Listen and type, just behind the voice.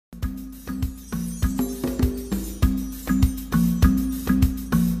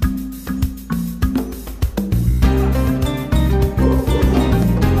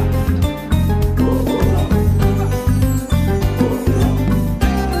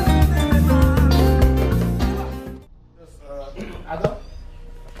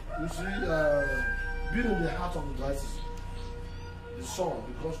sun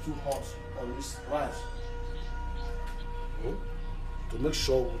becomes too hot on this rice, to make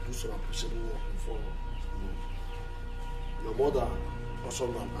sure we do some appreciable work before your mother or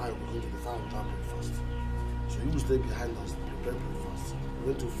someone and I will go to the farm to have breakfast. So you will stay behind us, prepare breakfast.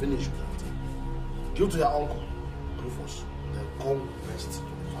 We're going to finish with that. Give to your uncle, Rufus, then come rest to the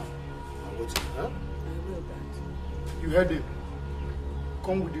farm. I'm waiting, huh? I will, Dad. You heard it.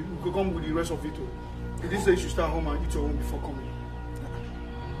 Come with the rest of it. He didn't say you should stay at home and eat your own before coming.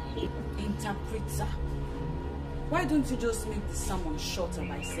 Interpreter. Why don't you just make the sermon shorter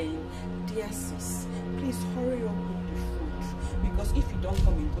by saying, "Dear sis, please hurry up with the food. Because if you don't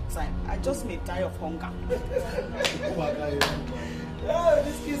come in good time, I just may die of hunger." Oh my God. Oh,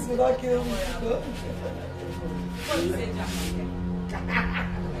 this kiss will not kill me.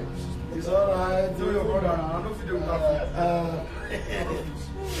 It's alright. Tell your brother now. I don't feel they will have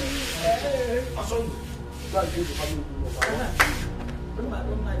Ason, try to get the family. Bring my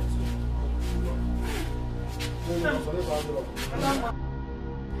own knife too.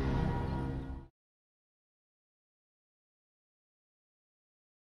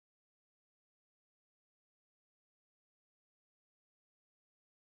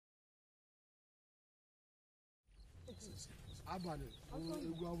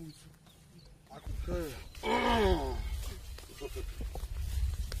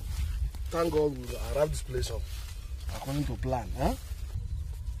 Thank God we arrived this place up according to plan, huh?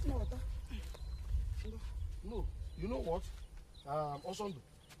 No, you know what? Also,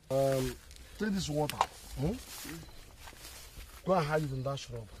 take this water. Go and hide it in that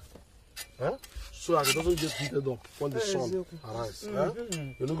shrub. Huh? So that it doesn't get heated up when the sun arises. Huh?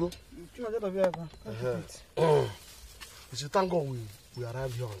 You know, go? You see, thank God we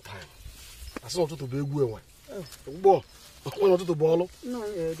arrived here on time. I still wanted to be a good one. We wanted to ball.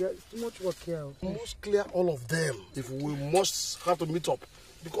 No, there's too much work here. We must clear all of them if we must have to meet up.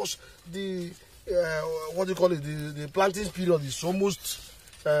 Because the, what do you call it, the planting period is almost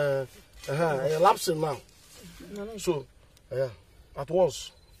elapsing now. So, at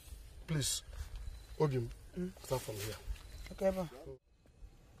once, please, Ogim, start from here. Okay, ba.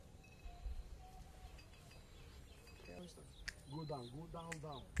 Go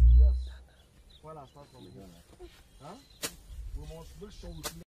down, yes. While I start from here. Huh? We must make sure we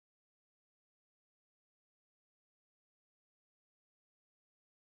clear.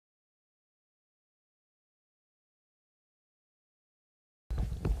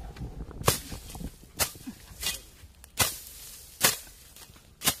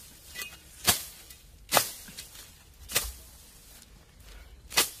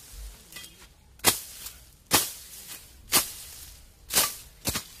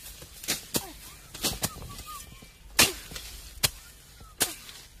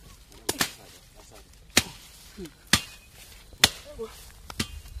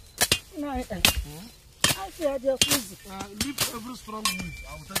 No, I see I just freeze. Leave every strong weed.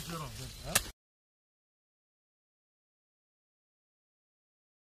 I will take care of them. Huh?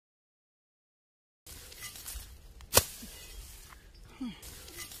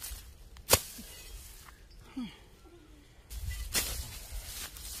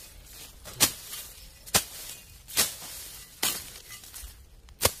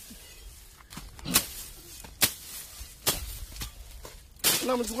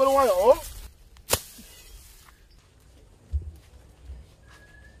 I'm going to wire.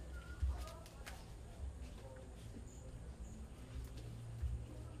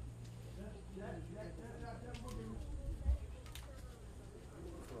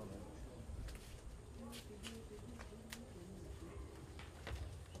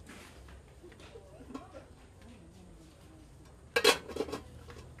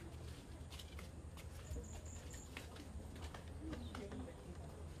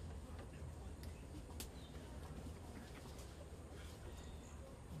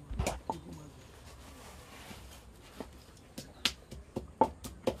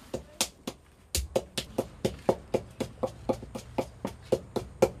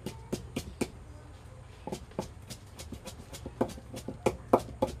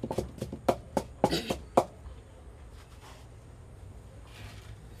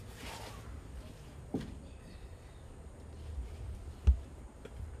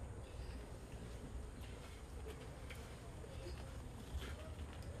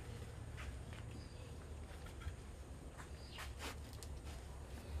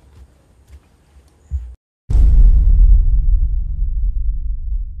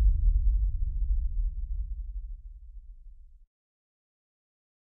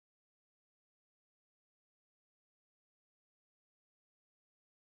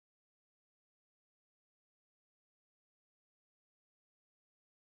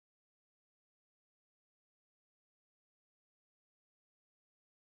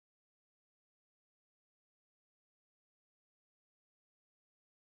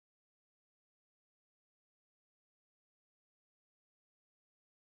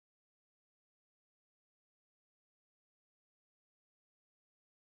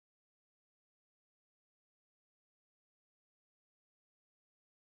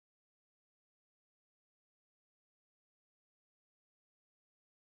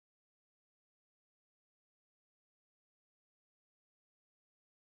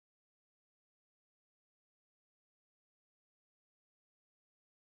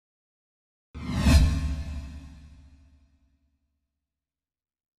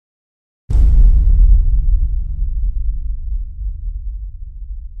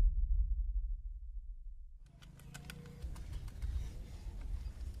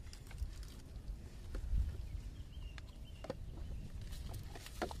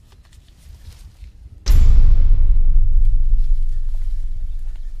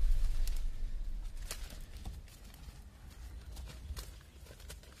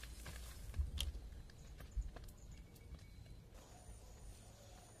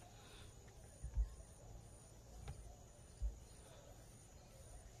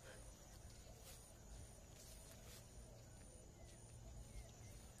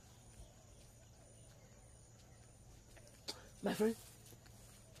 My friend?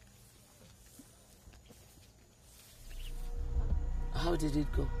 How did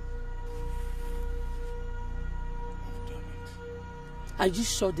it go? I've done it. Are you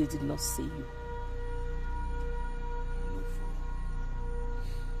sure they did not see you? No, for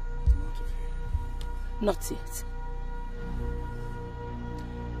not of here. Not yet.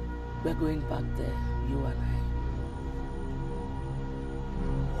 We're going back there, you and I.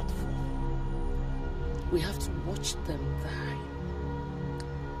 What for? We have to watch them die.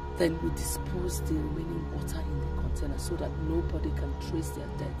 Then we dispose the remaining water in the container so that nobody can trace their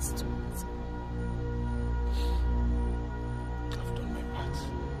deaths to it. I've done my part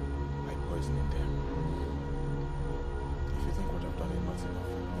by poisoning them. If you think what I've done is not enough,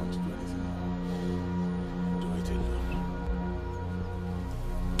 I don't want to do anything more. Do it alone.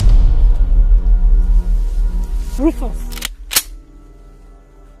 Rufus.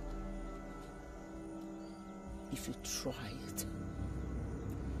 If you try it,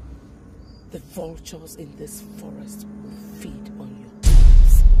 the vultures in this forest will feed on your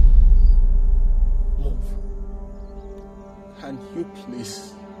bodies. Move. Can you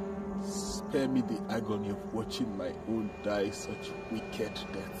please spare me the agony of watching my own die such wicked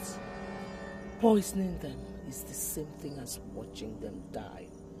deaths? Poisoning them is the same thing as watching them die.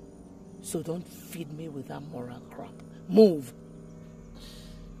 So don't feed me with that moral crap. Move.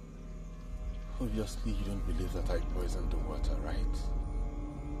 Obviously, you don't believe that I poisoned the water, right?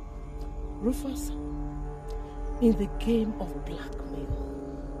 Rufus, in the game of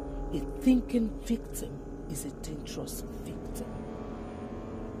blackmail, a thinking victim is a dangerous victim.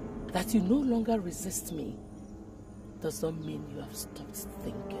 That you no longer resist me does not mean you have stopped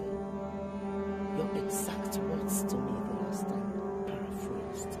thinking. Your exact words to me the last time,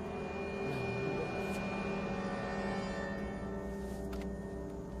 paraphrased. Now move.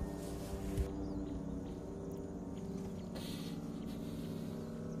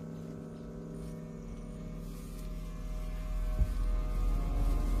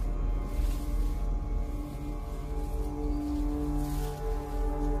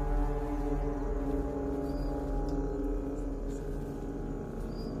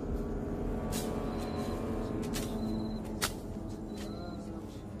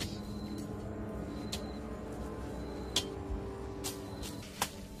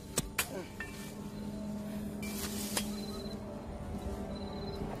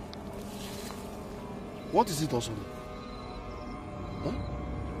 What is it also? Huh?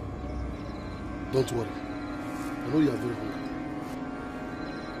 Don't worry. I know you are very hungry.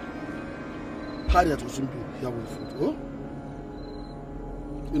 Harriet will soon be here with food. Huh?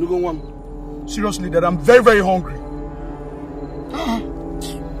 You know, go one. Seriously, Dad, I'm very, very hungry.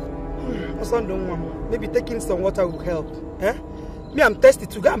 Maybe taking some water will help. Eh? Me, I'm thirsty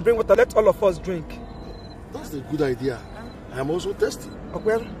to go and bring water. Let all of us drink. That's a good idea. I am also thirsty.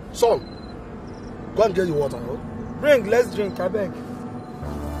 Okay. Son, go and get the water. Huh? Bring, let's drink, I beg.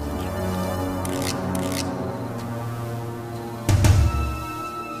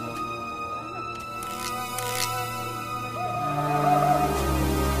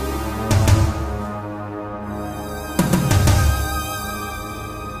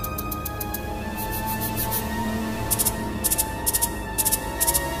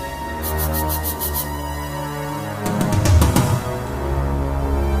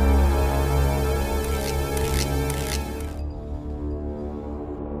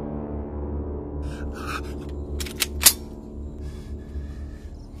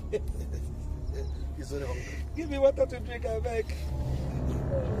 Give me water to drink, I beg.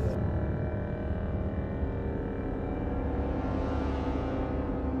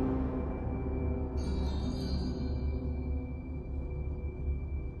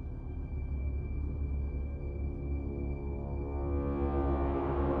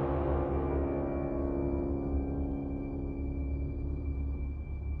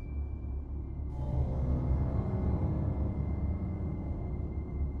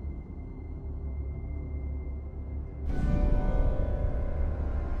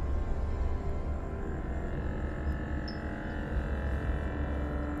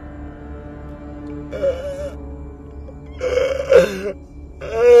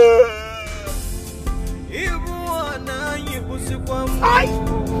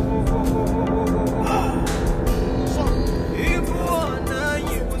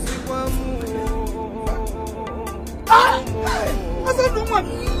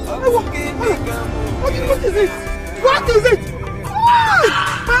 What is it? What is it?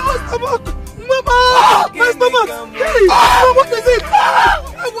 My stomach! Mama! My stomach! Hey! What is it?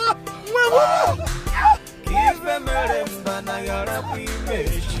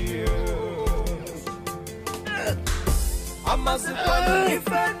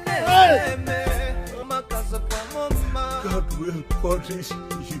 will punish you.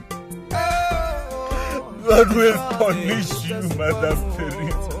 God will punish you, Madam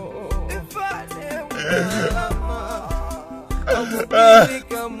Teresa.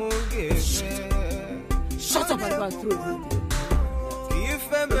 Shut up, I'll throw you.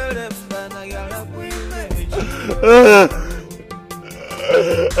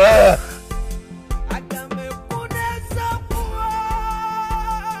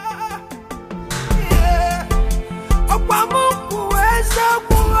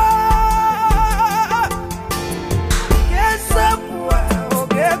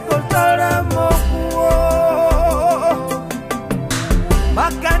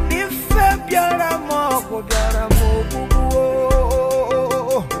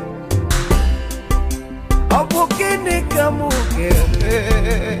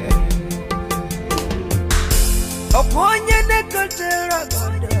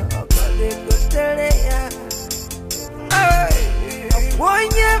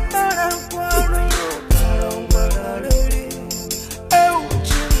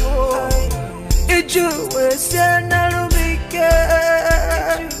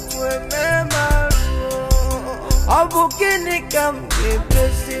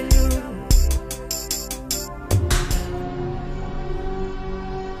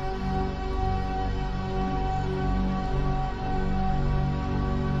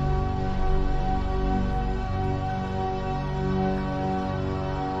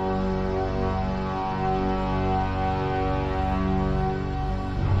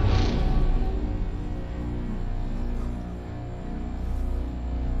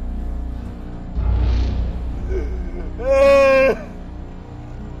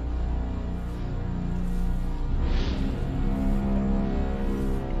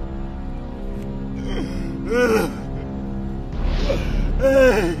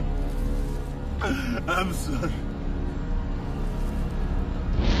 I'm sorry.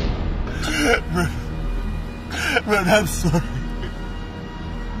 Brother, I'm sorry.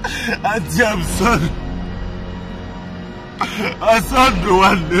 Auntie, I'm sorry. I saw the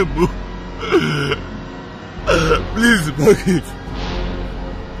one neighbor. Please forgive.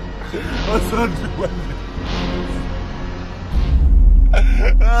 I saw the one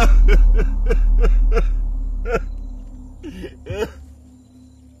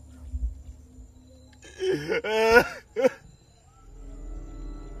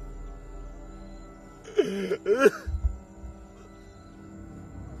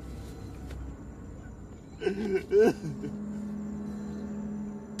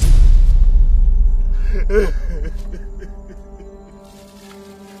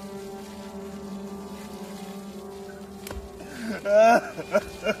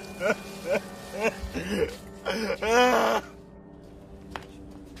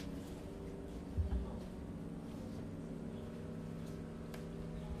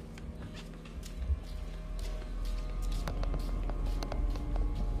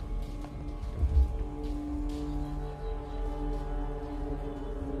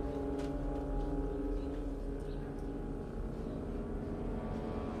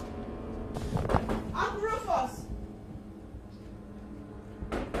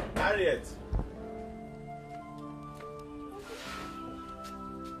Harriet.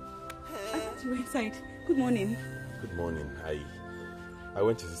 I thought you were inside. Good morning. Good morning. I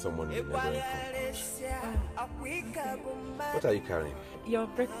went to see someone in the neighboring compound. What are you carrying? Your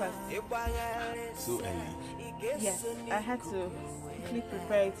breakfast. So early. Yes, I had to quickly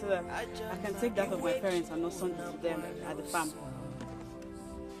prepare it so that I can take that of my parents and not send it to them at the farm.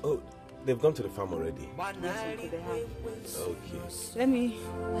 Oh, they've gone to the farm already? Yes, uncle, they have. Okay. Let me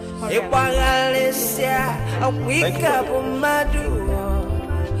hurry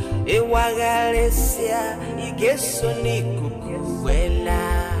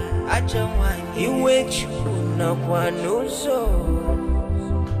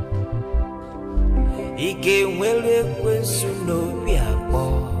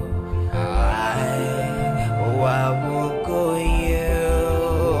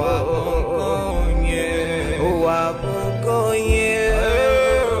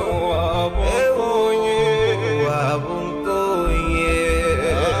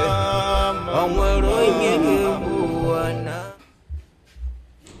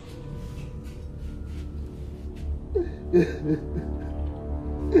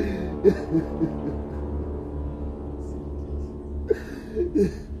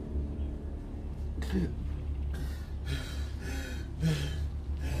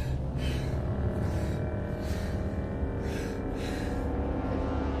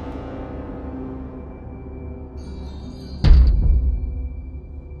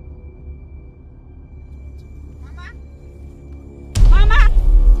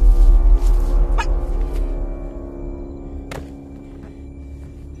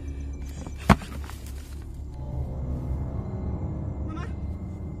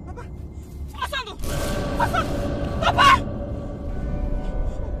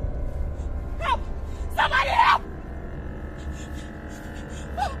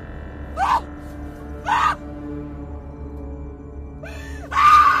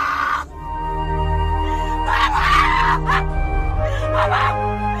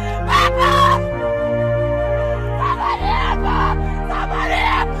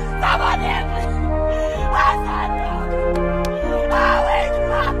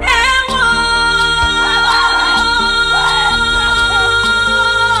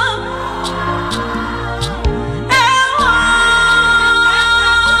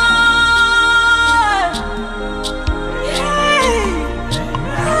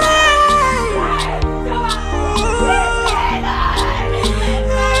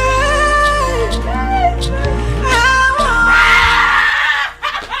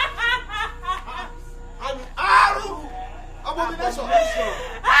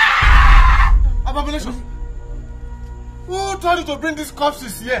bring these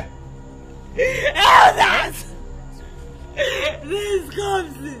corpses here? Elders! These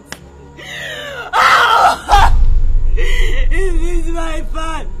corpses! Oh! This is my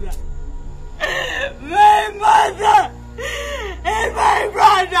father, my mother, and my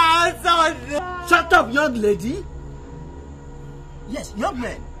brother also. Shut up, young lady. Yes, young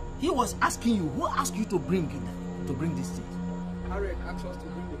man. He was asking you. Who asked you to bring this thing? Harriet asked us to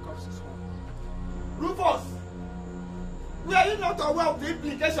bring the corpses home. Rufus! Were you not aware of the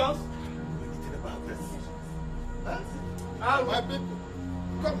implications? Anything about this? Huh? My people,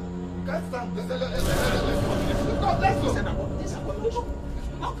 come, can't stand. Let's go.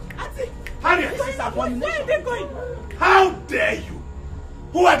 Harriet! Where are they going? How dare you?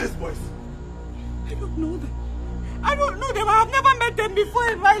 Who are these boys? I don't know them. I don't know them. I have never met them before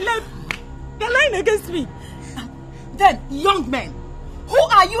in my life. They're lying against me. Then, young men, who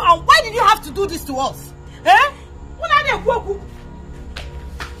are you and why did you have to do this to us? Eh?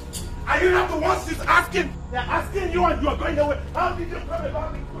 Are you not the ones she's asking? They're asking you and you are going away. How did you come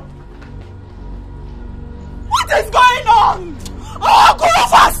about it? What is going on? Oh,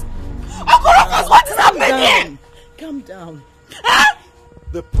 Okurufas! Okurufas, what is happening here? Calm down. Huh?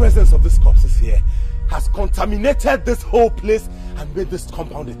 The presence of these corpses here has contaminated this whole place and made this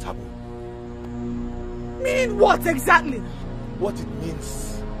compound a taboo. Meaning what exactly? What it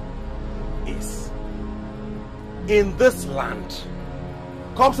means is, in this land,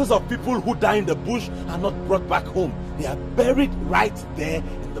 corpses of people who die in the bush are not brought back home. They are buried right there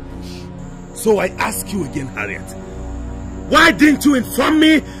in the bush. So I ask you again, Harriet, why didn't you inform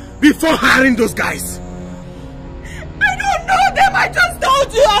me before hiring those guys? I don't know them. I just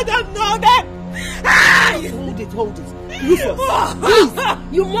told you I don't know them. Hold it. Rufus, please,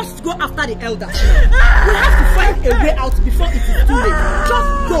 you must go after the elders now. We have to find a way out before it is too late. Just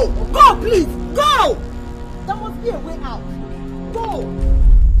go. Go, please. Go. There must be a way out. Go.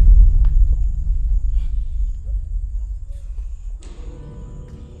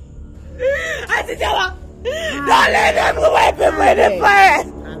 Atitella, don't let them wipe away the fire.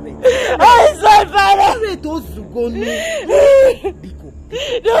 I saw fire.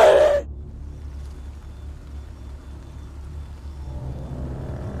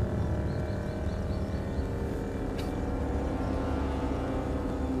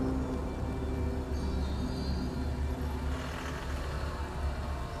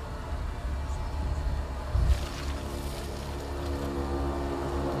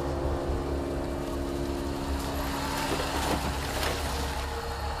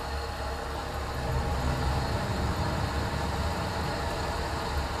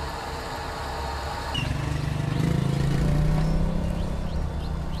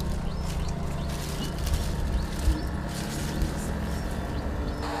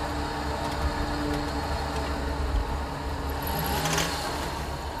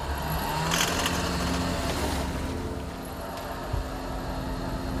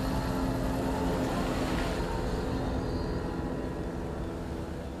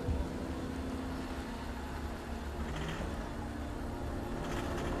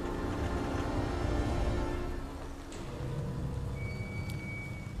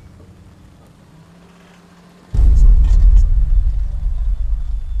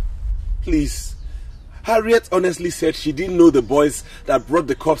 Please. Harriet honestly said she didn't know the boys that brought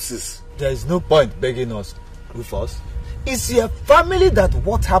the corpses. There is no point begging us, Rufus. It's your family that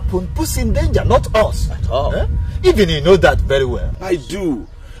what happened puts in danger, not us. At all. Eh? Even you know that very well. I do.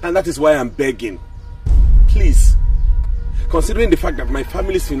 And that is why I'm begging. Please. Considering the fact that my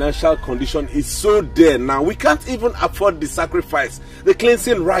family's financial condition is so dire now, we can't even afford the sacrifice, the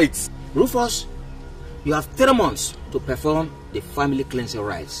cleansing rites. Rufus, you have 3 months to perform the family cleansing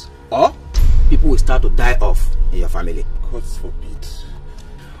rites. Or people will start to die off in your family. God forbid.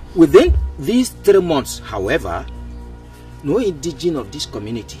 Within these 3 months, however, no indigene of this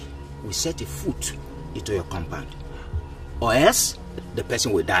community will set a foot into your compound, or else the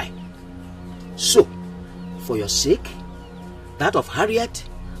person will die. So, for your sake, that of Harriet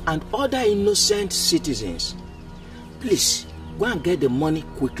and other innocent citizens, please go and get the money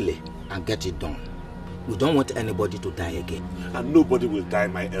quickly and get it done. We don't want anybody to die again. And nobody will die,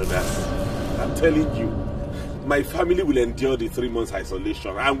 my elders. I'm telling you, my family will endure the 3 months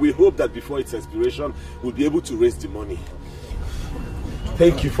isolation, and we hope that before its expiration, we'll be able to raise the money.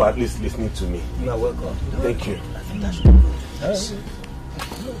 Thank you for at least listening to me. You are welcome. Thank you. I think that should be good. Yes.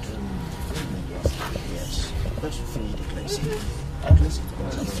 Yes. Let's finish the cleansing. At least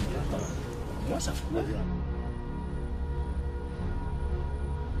once I've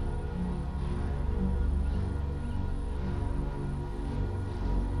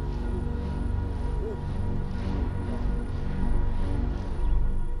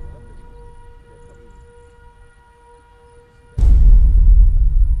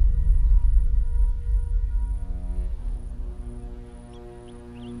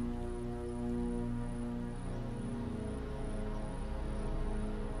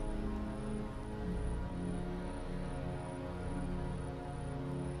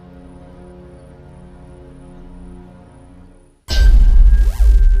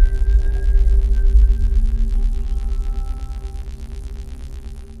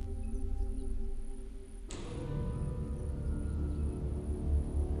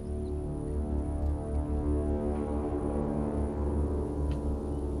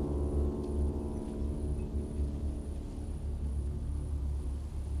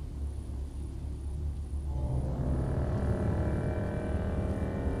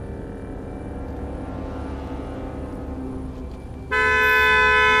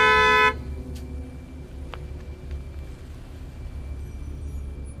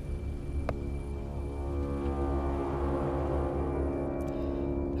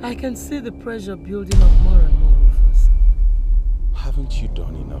I can see the pressure building up more and more, Rufus. Haven't you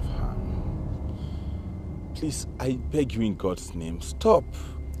done enough harm? Please, I beg you in God's name, stop.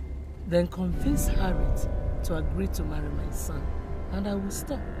 Then convince Harriet to agree to marry my son, and I will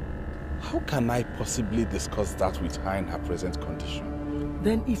stop. How can I possibly discuss that with her in her present condition?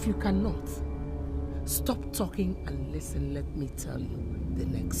 Then if you cannot, stop talking and listen, let me tell you the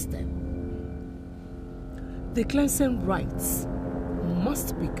next step. The cleansing rites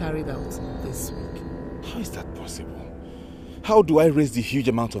must be carried out this week. How is that possible? How do I raise the huge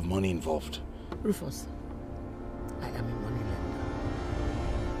amount of money involved? Rufus, I am a money lender.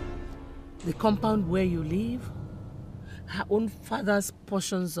 The compound where you live, her own father's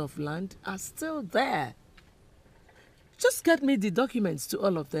portions of land are still there. Just get me the documents to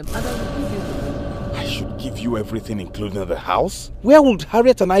all of them and I will give you the money. I should give you everything, including the house? Where would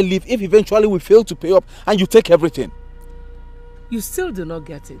Harriet and I live if eventually we fail to pay up and you take everything? You still do not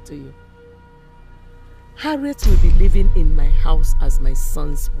get it, do you? Harriet will be living in my house as my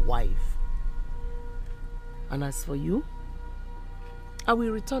son's wife. And as for you, I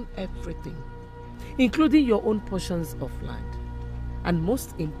will return everything, including your own portions of land. And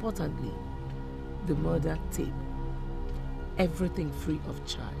most importantly, the murder tape. Everything free of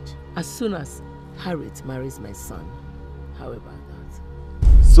charge. As soon as Harriet marries my son. How about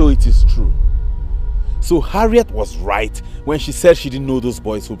that? So it is true. So Harriet was right when she said she didn't know those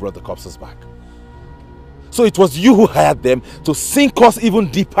boys who brought the corpses back. So it was you who hired them to sink us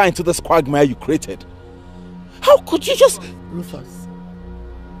even deeper into the quagmire you created. How could you just... Rufus,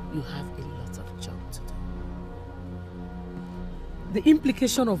 you have a lot of job to do. The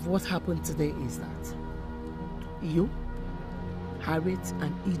implication of what happened today is that you, Harriet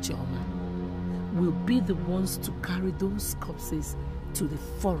and Ijoma will be the ones to carry those corpses to the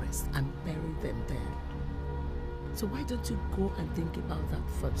forest and bury them there. So why don't you go and think about that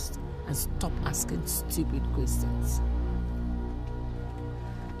first and stop asking stupid questions?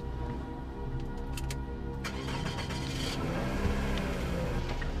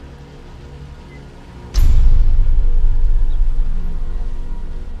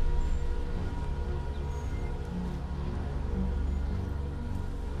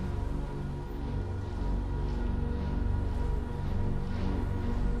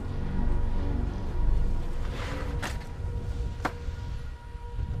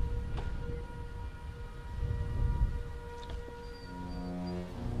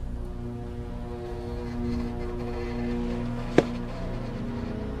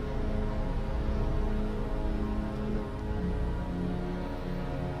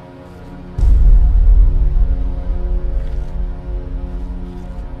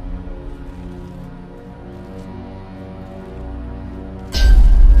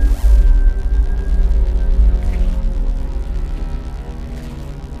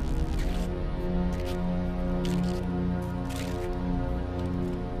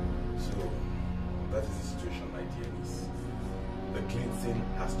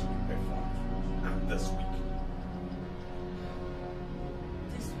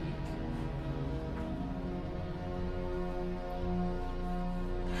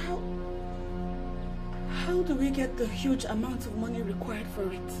 How do we get the huge amount of money required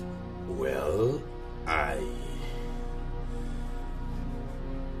for it? Well, I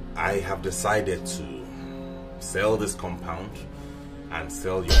have decided to sell this compound and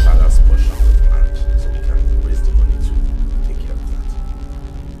sell your father's portion of land so we can raise the money to take care of that.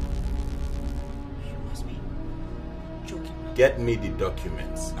 You must be joking. Get me the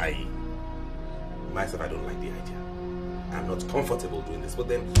documents. Myself, I don't like the idea. I'm not comfortable doing this, but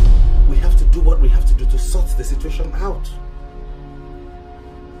then we have to do what we have to do to sort the situation out.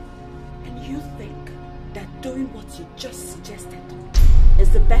 And you think that doing what you just suggested is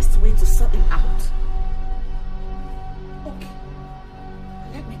the best way to sort it out? Okay,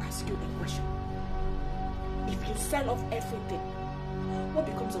 let me ask you a question. If you sell off everything, what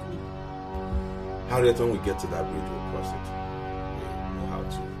becomes of me? Harriet, when we get to that bridge, we'll cross it. We know how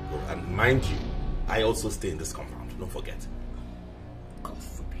to go. And mind you, I also stay in this compound. Don't forget. God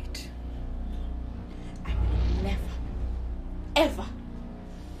forbid. I will never, ever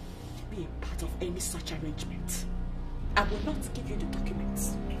be a part of any such arrangement. I will not give you the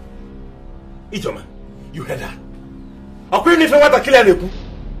documents. Ijoma, you heard her.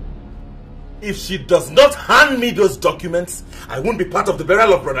 If she does not hand me those documents, I won't be part of the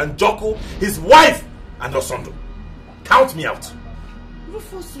burial of Brother Njoko, his wife, and Osondo. Count me out.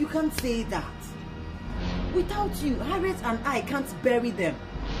 Rufus, you can't say that. Without you, Harriet and I can't bury them.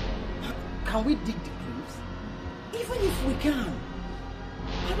 Can we dig the graves? Even if we can,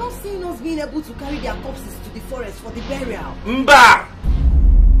 I'm not seeing us being able to carry their corpses to the forest for the burial. Mba!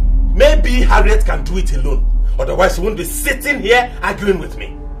 maybe Harriet can do it alone. Otherwise, she won't be sitting here arguing with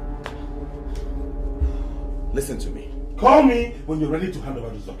me. Listen to me. Call me when you're ready to hand over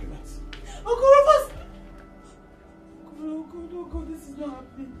those documents. Oh God, oh God, this is not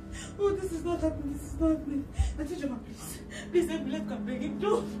happening. Oh, this is not happening. This is not happening. Auntie Joma, please. Please, let me can bring him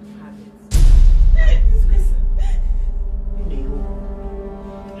down. Listen.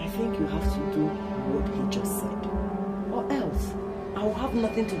 I think you have to do what he just said. Or else, I will have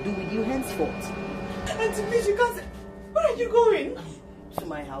nothing to do with you henceforth. Auntie, please, you can't say... Where are you going? To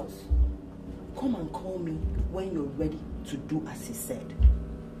my house. Come and call me when you're ready to do as he said.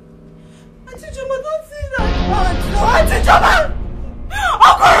 Auntie Joma, don't say that. No, Auntie Joma!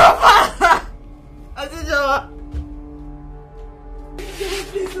 Okorofa! Auntie Joma!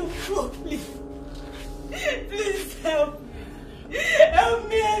 Please, oh, please. Please help me. Help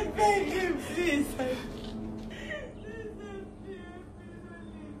me, I beg you, please.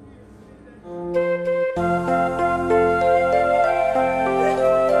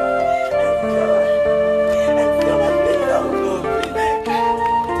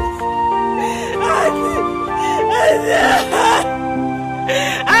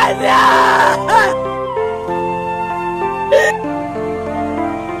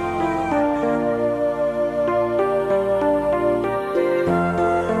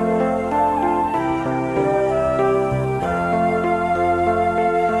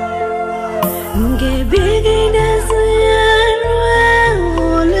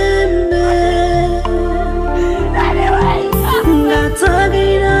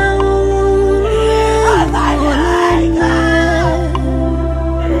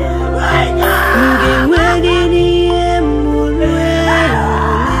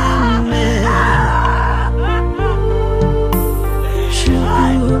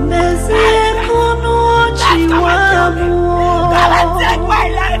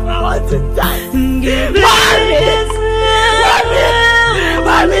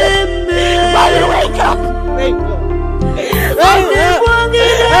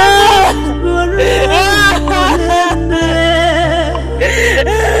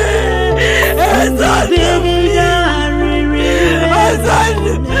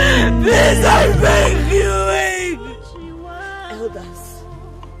 Please, I beg you, elders,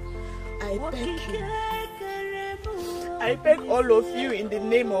 I beg you. I beg all of you in the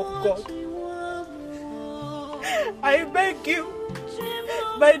name of God. I beg you,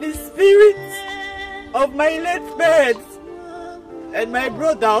 by the spirit of my late parents and my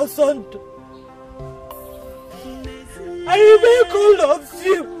brother Osund, I beg all of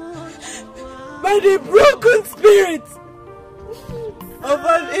you, by the broken spirit of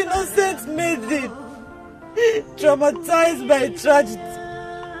an innocent maiden traumatized by tragedy,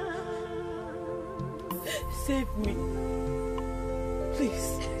 save me.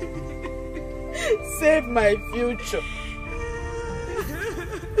 Please. Save my future.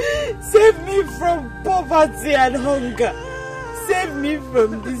 Save me from poverty and hunger. Save me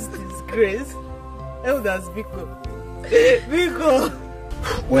from this disgrace. Elders, Biko. Biko.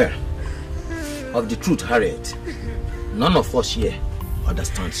 Well, of the truth, Harriet, none of us here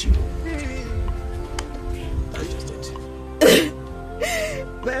understands you. That's just it.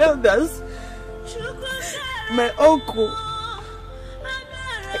 My elders, my uncle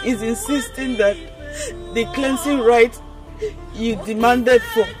is insisting that the cleansing rite you demanded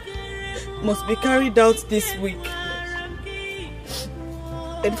for must be carried out this week.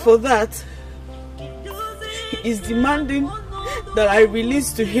 And for that, he is demanding that I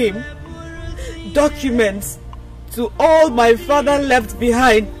release to him documents to all my father left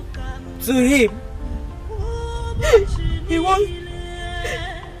behind to him. He wants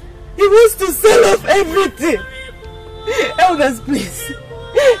to sell off everything. Elders, please,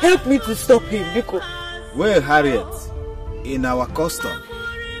 help me to stop him, because... Well, Harriet, in our custom,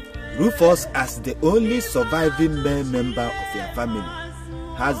 Rufus, as the only surviving male member of your family,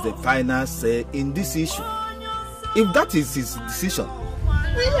 has the final say in this issue. If that is his decision,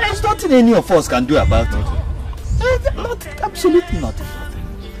 there's nothing any of us can do about it. Absolutely nothing.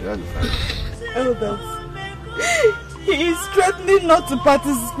 Elders, he is threatening not to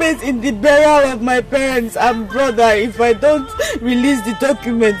participate in the burial of my parents and brother if I don't release the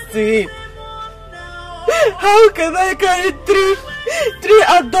documents to him. How can I carry three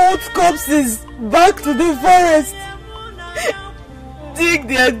adult corpses back to the forest, dig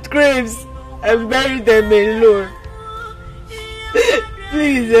their graves and bury them alone?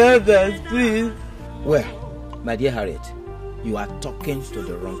 Please, elders, please. Well, my dear Harriet, you are talking to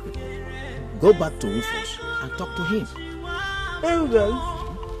the wrong people. Go back to Rufus and talk to him. Elders,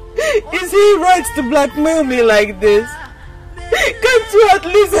 is he right to blackmail me like this? Can't Can't you at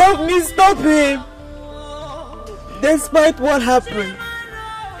least help me stop him? Despite what happened,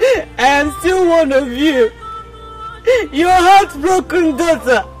 I am still one of you. Your heartbroken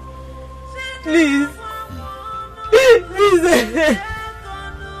daughter. Please.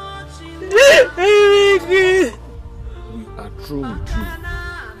 Please. We are through with you,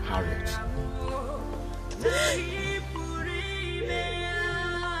 Harriet.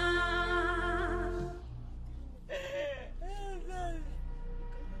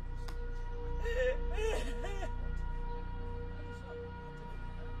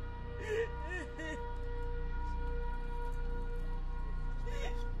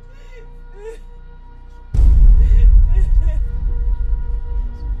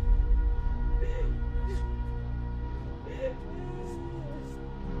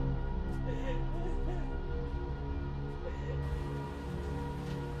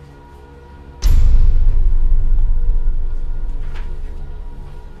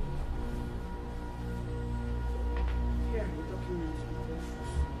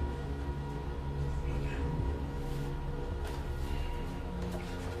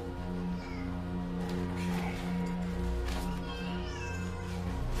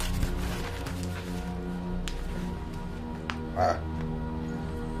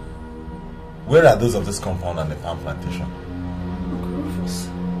 Where are those of this compound and the palm plantation? Look, Rufus,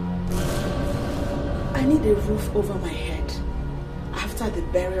 I need a roof over my head after the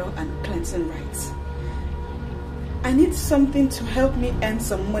burial and cleansing rites. I need something to help me earn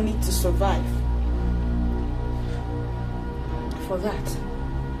some money to survive. For that,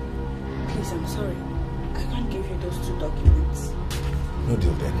 please, I'm sorry, I can't give you those 2 documents. No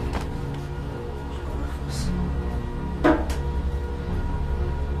deal then. Rufus,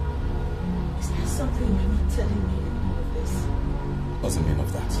 is there something you're not telling me in all of this? What's the meaning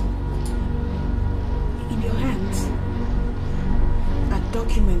of that? In your hands are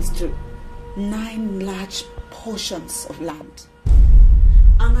documents to 9 large portions of land.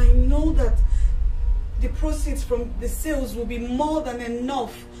 And I know that the proceeds from the sales will be more than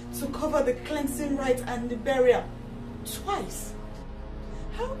enough to cover the cleansing rite and the burial. Twice.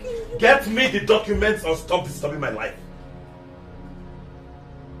 How can you... Get me the documents or stop disturbing my life.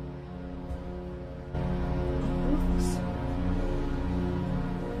 Rufus,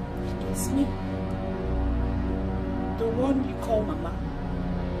 it's me. The one you call Mama.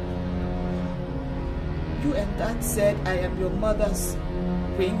 You and Dad said I am your mother's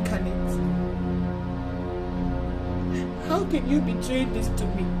reincarnate. How can you be doing this to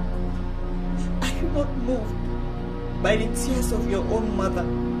me? Are you not moved by the tears of your own mother?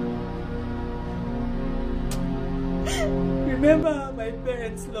 Remember how my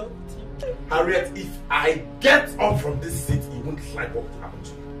parents loved you. Harriet, if I get up from this seat, you won't like what will happen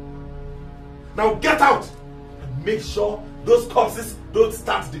to you. Now get out and make sure those corpses don't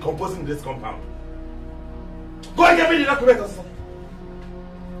start decomposing in this compound. Go and get me the documents.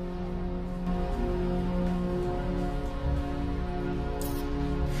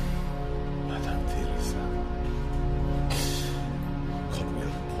 Madam Teresa, God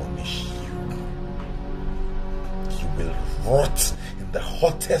will punish you. You will rot in the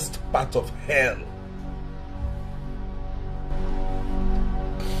hottest part of hell.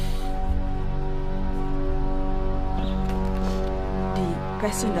 The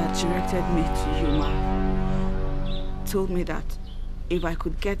person that directed me to you, Ma, told me that if I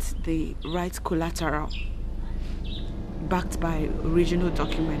could get the right collateral backed by original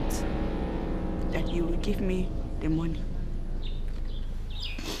documents, that you will give me the money.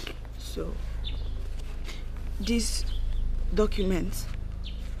 So, these documents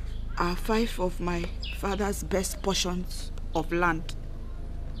are 5 of my father's best portions of land.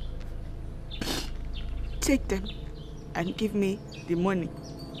 Take them and give me the money.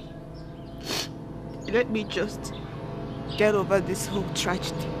 Let me just get over this whole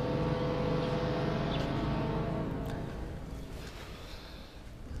tragedy.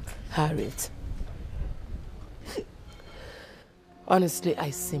 Harriet, honestly, I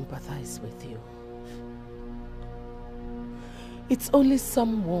sympathize with you. It's only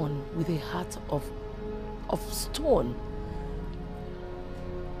someone with a heart of stone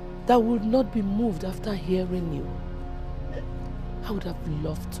that would not be moved after hearing you. I would have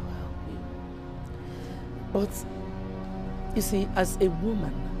loved to help you. But you see, as a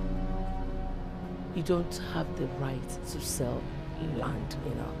woman, you don't have the right to sell land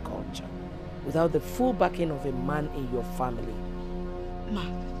in our culture without the full backing of a man in your family. Ma,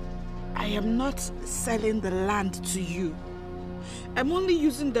 I am not selling the land to you. I'm only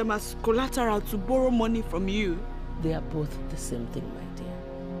using them as collateral to borrow money from you. They are both the same thing, my dear.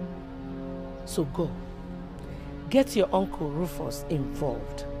 So go. get your uncle Rufus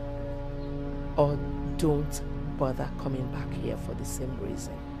involved, or don't bother coming back here for the same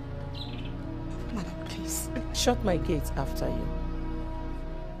reason. Madam, please. Shut my gate after you.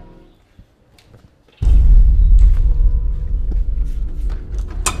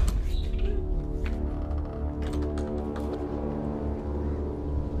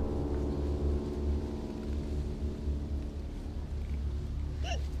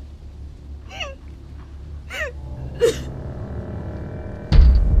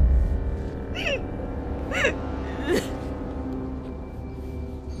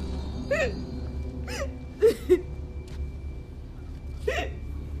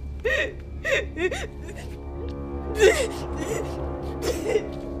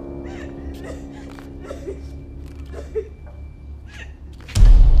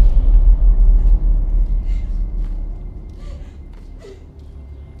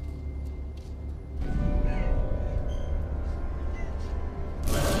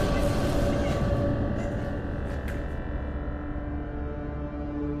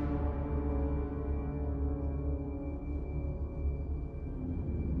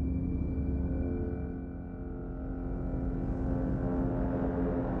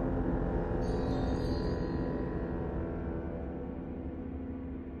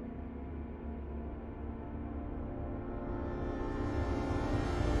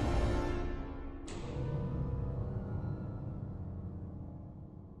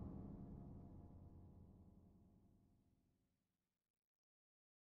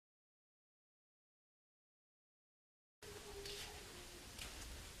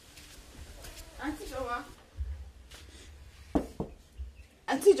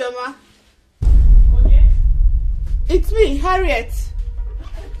 Auntie Joma. Okay. It's me, Harriet.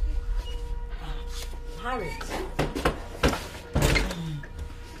 Harriet,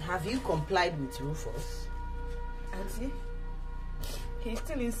 have you complied with Rufus? Auntie, he's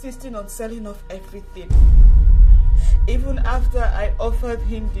still insisting on selling off everything. Even after I offered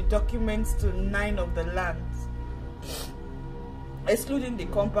him the documents to 9 of the lands, excluding the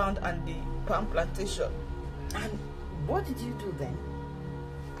compound and the palm plantation. And what did you do then?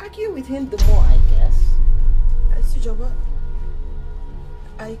 Argue with him the more, I guess. Auntie Joma,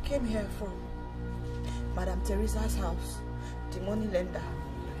 I came here from Madam Teresa's house, the money lender,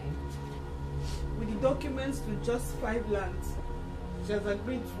 with the documents to just 5 lands. She has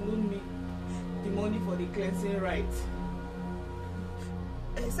agreed to loan me the money for the cleansing rites.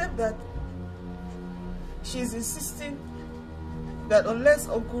 Except that she's insisting that unless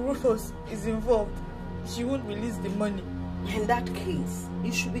Uncle Rufus is involved, she won't release the money. In that case,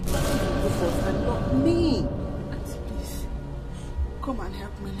 you should be talking to Rufus and not me. Auntie, please, come and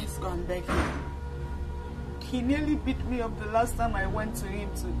help me. Let's go and beg him. He nearly beat me up the last time I went to him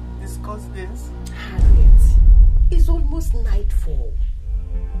to discuss this. Harriet, it's almost nightfall.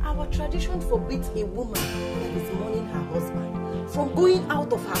 Our tradition forbids a woman that is mourning her husband from going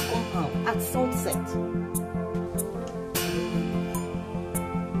out of her compound at sunset.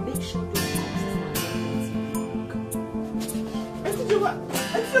 Make sure you come and help me. Let's go and beg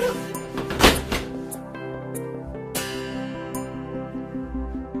him.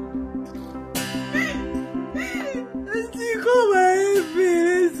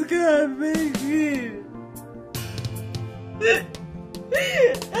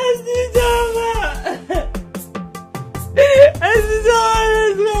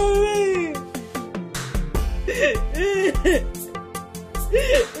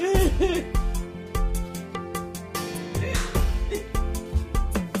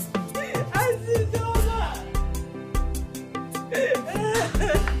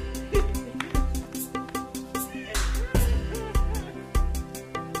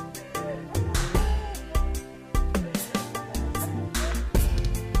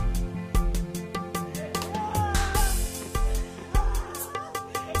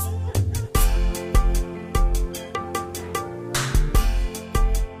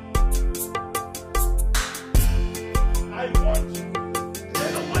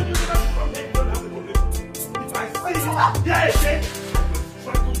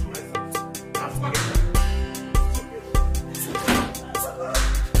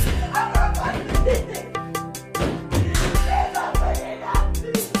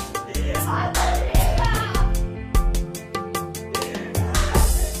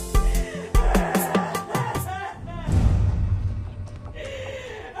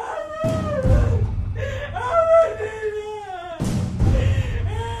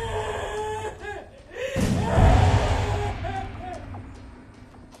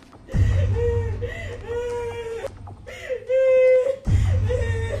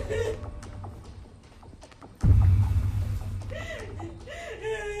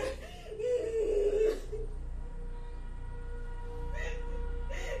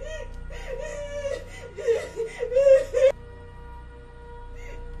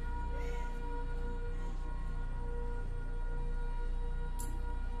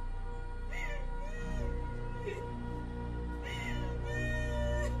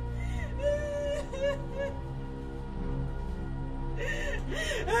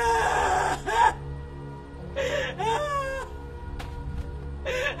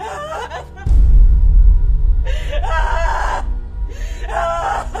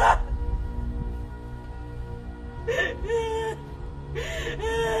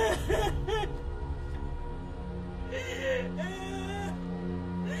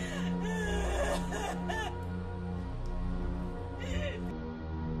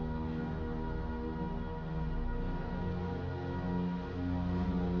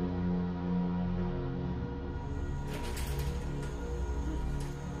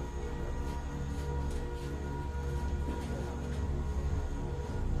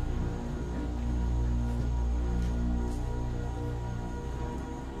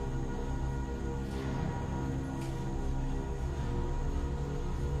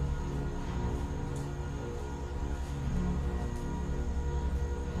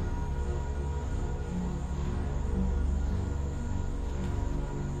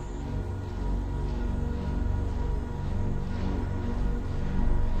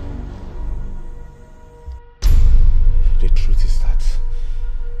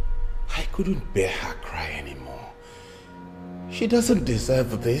 couldn't bear her cry anymore. She doesn't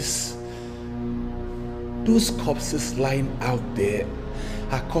deserve this. Those corpses lying out there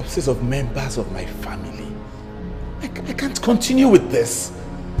are corpses of members of my family. I can't continue with this.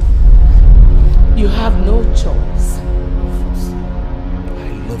 You have no choice. I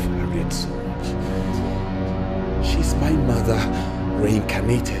love Harriet so much. She's my mother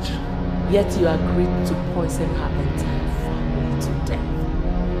reincarnated. Yet you agreed to poison her entire family to death.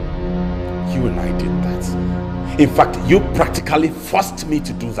 You and I did that. In fact, you practically forced me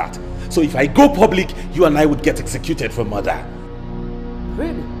to do that. So if I go public, you and I would get executed for murder.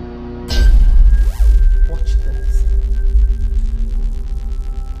 Really? Watch this.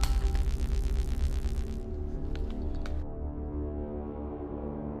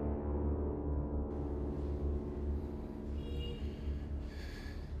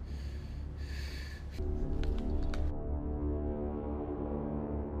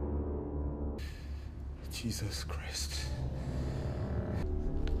 Jesus Christ.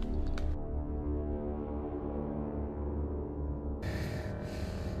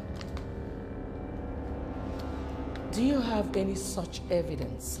 Do you have any such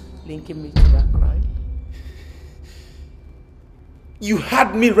evidence linking me to that crime? You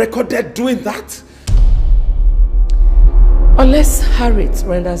had me recorded doing that? Unless Harriet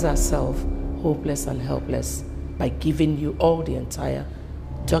renders herself hopeless and helpless by giving you all the entire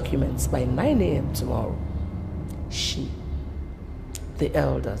documents by 9 a.m. tomorrow, she, the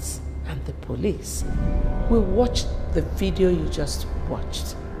elders, and the police will watch the video you just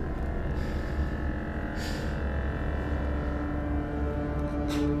watched.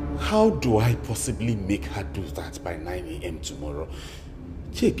 How do I possibly make her do that by 9 a.m. tomorrow?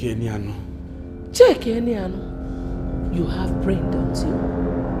 Cheke Eniano. Cheke Eniano. You have brain, don't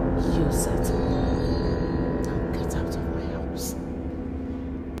you? Use it. Now get out of my house.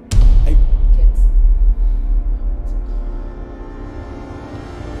 Get out.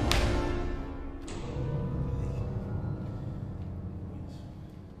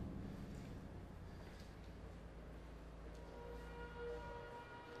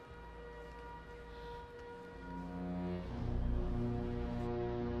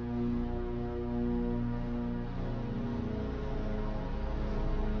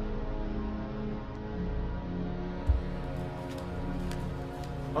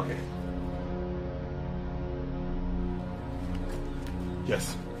 Okay.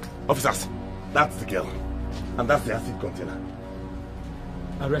 Yes. Officers, that's the girl. And that's the acid container.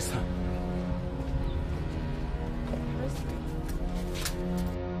 Arrest her.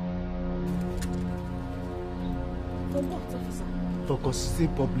 For what, officer? For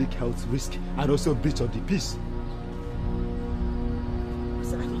causing public health risk and also breach of the peace.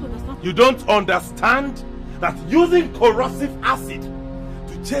 Officer, I don't understand. You don't understand that using corrosive acid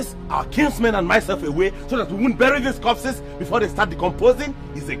to chase our kinsmen and myself away so that we won't bury these corpses before they start decomposing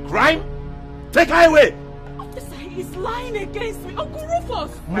is a crime? Take her away! Officer, he is lying against me. Uncle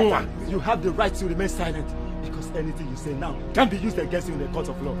Rufus! Move! You have the right to remain silent because anything you say now can be used against you in the court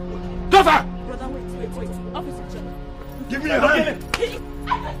of law. Daughter! Brother, wait. Officer, Give me your hand!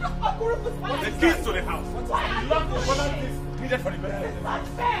 Uncle Rufus, why The keys to the house. You locked the important things needed for the business. It's not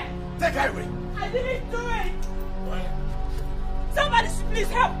fair! Take her away! I didn't do it! Somebody should please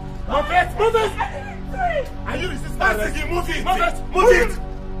help! Move it! Move it! I didn't do it! Are you resisting arrest? Move it! Move it! Move it!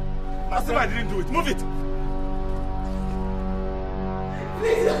 As if I didn't do it. Move it!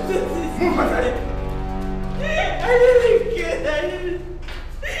 Please don't do this! Move my friend! I didn't kill it! I didn't...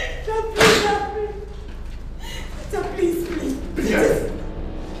 Stop, please help me! Stop, please. Yes!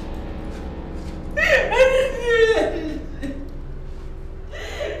 I didn't do it!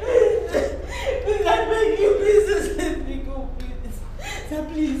 Please, I beg you, please just let me go, please. Stop,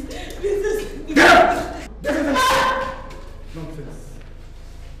 please just let me go. Get it! Nonsense.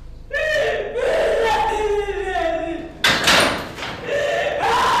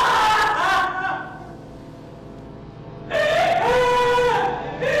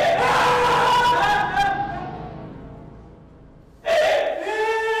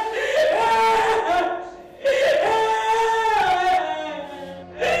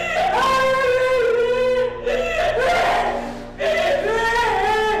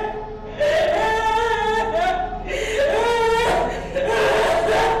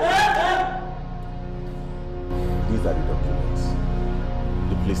 These are the documents.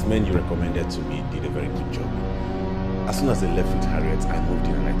 The policemen you recommended to me did a very good job. As soon as they left with Harriet, I moved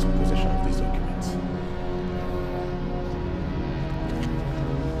in and I took possession of these documents.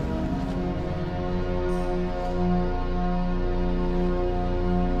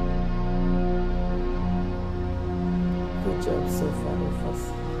 Good job so far, Rufus.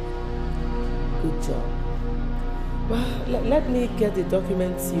 Good job. Well, let me get the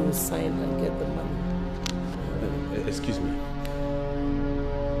documents you signed and get the money. Excuse me.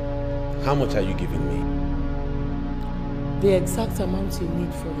 How much are you giving me? The exact amount you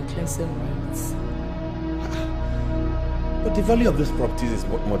need for the cleansing rights. But the value of this property is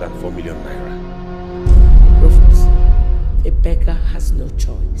more than 4 million naira. Rufus, a beggar has no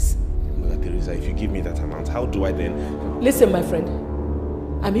choice. Mother Teresa, if you give me that amount, how do I then... Listen, my friend.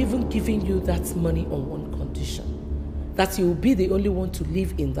 I'm even giving you that money on one condition. That you will be the only one to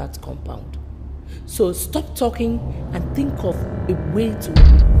live in that compound. So stop talking and think of a way to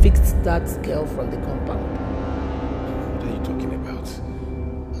evict that girl from the compound. What are you talking about?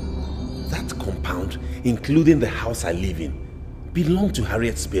 That compound, including the house I live in, belonged to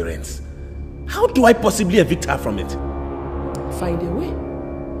Harriet's parents. How do I possibly evict her from it? Find a way.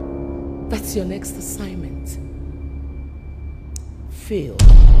 That's your next assignment. Fail,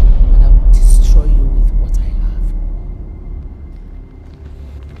 and I will destroy you with what I have.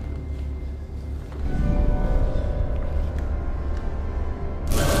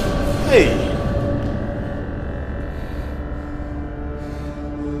 Hey!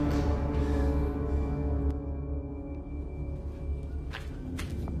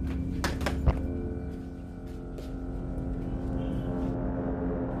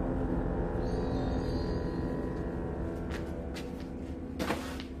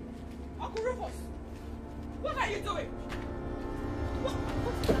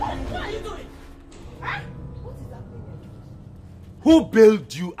 Who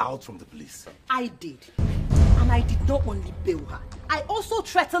bailed you out from the police? I did. And I did not only bail her. I also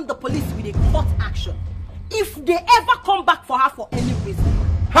threatened the police with a court action if they ever come back for her for any reason.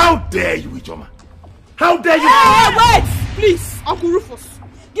 How dare you, Ijoma? How dare you? Hey, wait! Please, Uncle Rufus.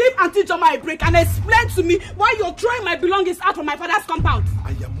 Give Auntie Joma a break and explain to me why you're throwing my belongings out from my father's compound.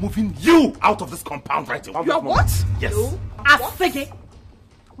 I am moving you out of this compound right now. You're what? Yes. No. Asege.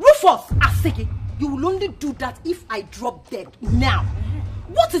 Rufus, Asege. You will only do that if I drop dead now.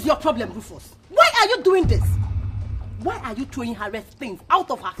 What is your problem, Rufus? Why are you doing this? Why are you throwing Harriet's things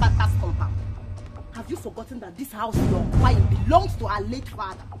out of her father's compound? Have you forgotten that this house you're occupying belongs to her late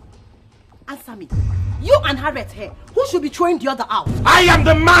father? Answer me. You and Harriet here, who should be throwing the other out? I am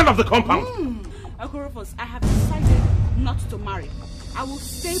the man of the compound. Uncle Rufus, I have decided not to marry. I will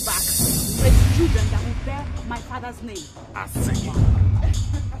stay back with children that will bear my father's name. Asege.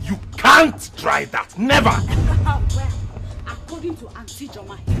 You can't try that. Never. Well, according to Auntie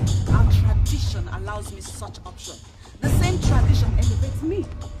Joma here, our tradition allows me such option. The same tradition elevates me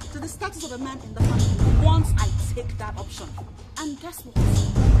to the status of a man in the family once I take that option. And guess what?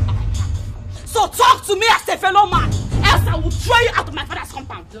 I have. So talk to me as a fellow man, else I will throw you out of my father's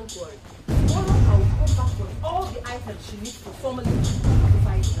compound. Don't worry. Tomorrow I will come back with all the items she needs to formally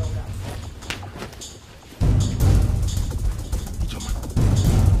identify the elders.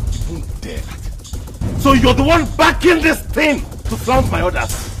 Dare that. So you're the one backing this thing to flaunt my orders.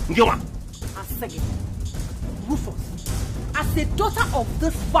 Ngewa. Asege, Rufus, as a daughter of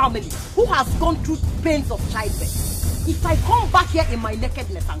this family who has gone through pains of childbirth, if I come back here in my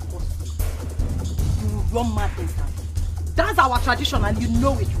nakedness and costume, you will run mad instantly. That's our tradition and you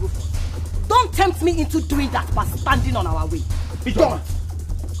know it, Rufus. Don't tempt me into doing that by standing on our way. Don't.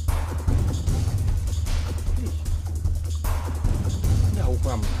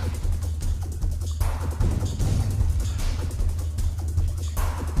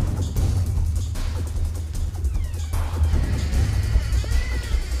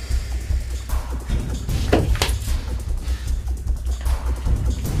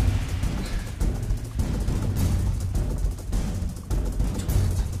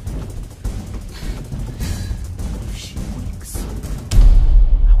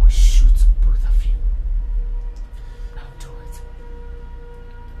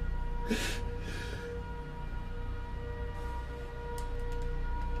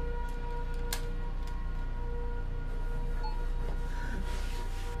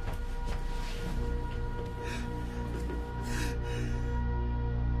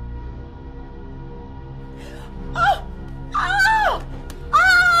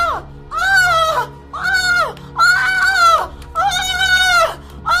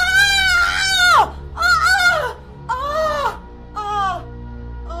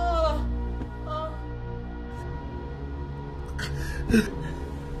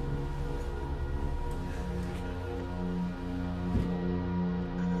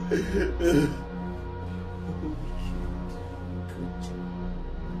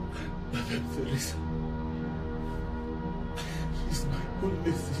 Teresa, she's my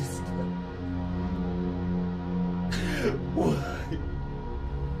only sister. Why?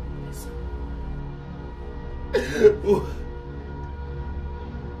 Ijeoma,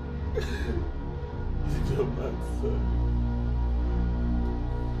 son.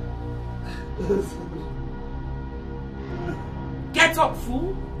 Get up,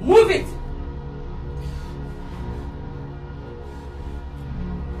 fool! Move it!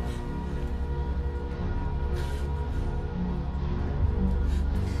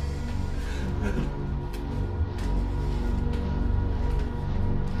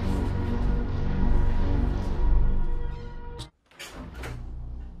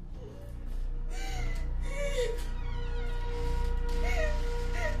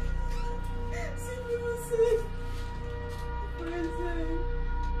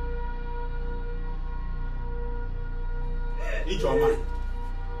 Ijeoma.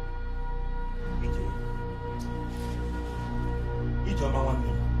 Ijeoma, one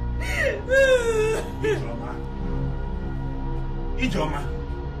minute. Ijeoma.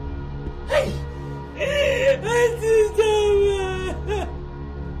 Hey!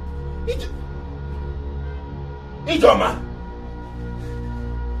 Ijeoma.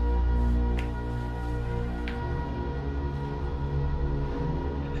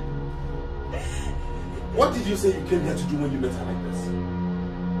 What did you say you came here to do when you met her like this?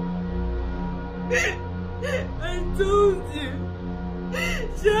 I told you.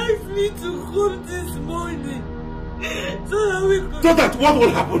 She asked me to come this morning so that we could... So that what will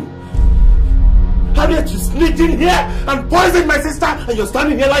happen? Harriet, you sneaked in here and poisoned my sister and you're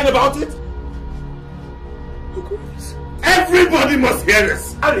standing here lying about it? Everybody must hear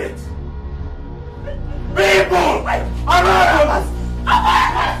this. Harriet! People! Around us!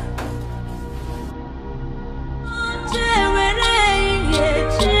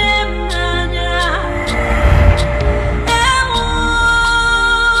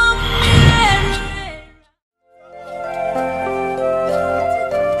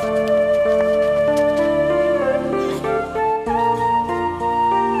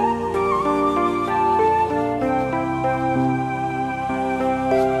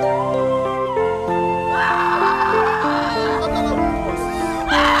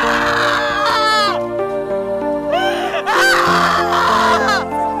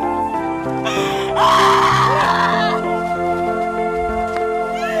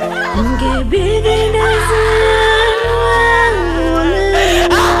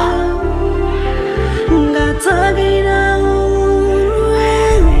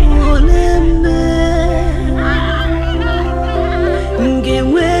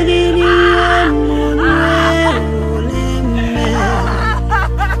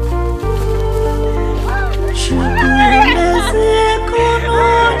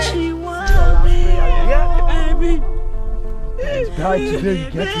 Today you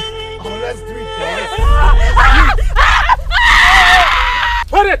get it? Oh, let's do it, boys.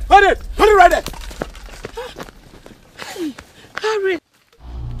 Hold it! Hold it! Hold it right there! Harry!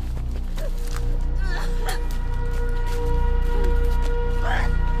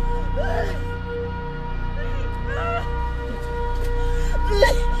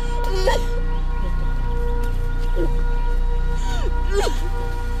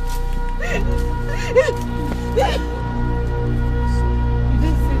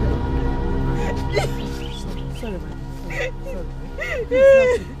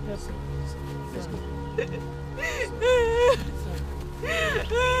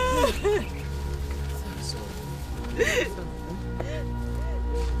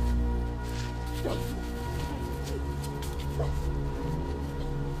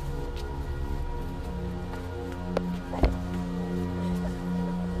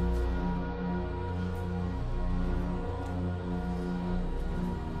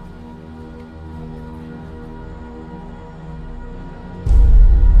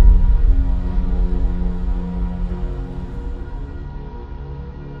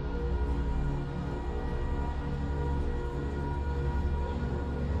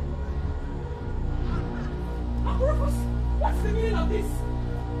 What's the meaning of this?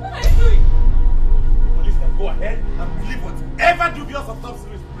 What are you doing? The police can go ahead and believe whatever dubious autopsy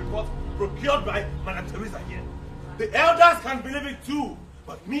report procured by Madam Teresa here. The elders can believe it too,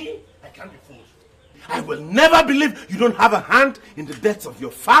 but me, I can't be fooled. I will never believe you don't have a hand in the deaths of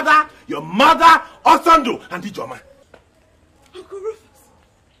your father, your mother, Osando, and Ijeoma. Uncle Rufus,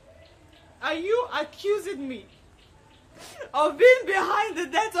 are you accusing me of being behind the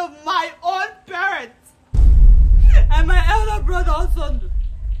death of my own parents and my elder brother Osando?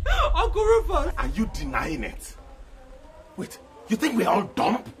 Uncle Rufus! Are you denying it? Wait, you think we are all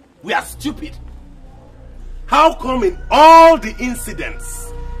dumb? We are stupid? How come in all the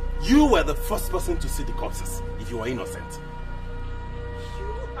incidents, you were the first person to see the corpses if you were innocent?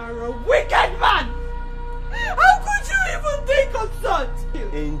 You are a wicked man! How even think of such.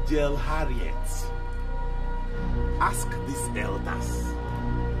 Angel Harriet, ask these elders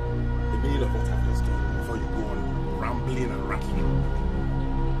the meaning of what I've just done before you go on rambling and rattling.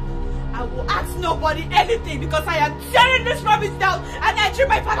 I will ask nobody anything because I am tearing this rubbish down and entering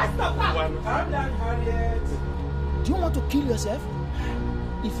my father's compound. Calm down, Harriet. Do you want to kill yourself?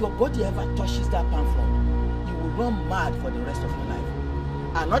 If your body ever touches that palm frond, you will run mad for the rest of your life.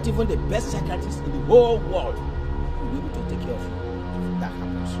 And not even the best psychiatrist in the whole world will be able to take care of you if that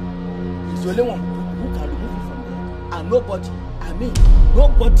happens. It's the only one who can remove you from there. And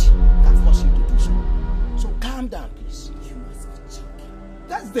nobody can force you to do so. So calm down, please. You must be joking.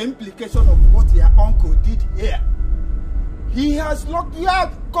 That's the implication of what your uncle did here. He has locked you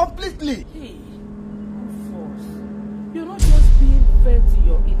out completely. Hey, Rufus, you're not just being fair to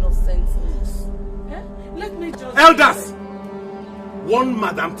your innocentness. Eh? Let me just... Elders! Want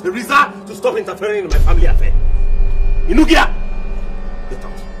Madame Teresa to stop interfering in my family affair. Inugia! Get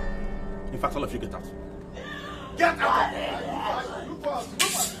out. In fact, all of you get out. Get out!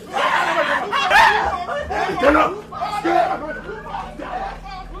 Get out!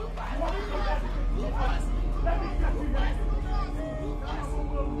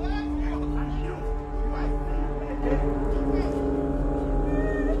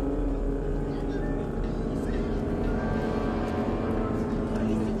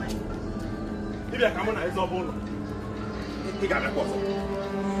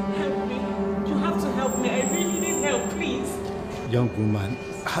 Help me. You have to help me. I really need help, please. Young woman,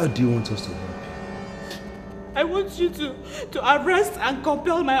 how do you want us to help you? I want you to arrest and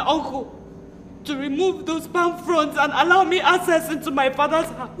compel my uncle to remove those palm fronds and allow me access into my father's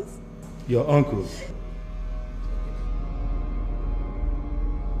house. Your uncle?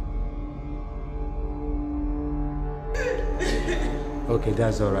 Okay,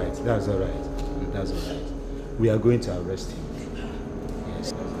 that's all right. That's all right. That's all right. We are going to arrest him.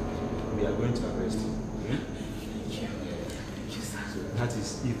 Yes. We are going to arrest him. So that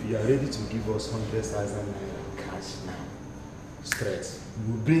is if you are ready to give us 100,000 naira cash now. Straight.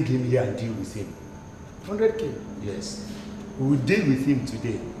 We will bring him here and deal with him. 100K? Yes. We will deal with him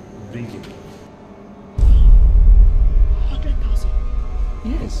today. We'll bring him. 100,000?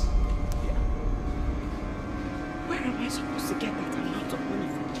 Yes. Where am I supposed to get that amount of money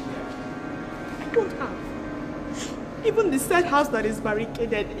from? I don't have. Even the said house that is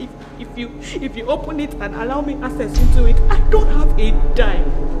barricaded, if you open it and allow me access into it, I don't have a dime.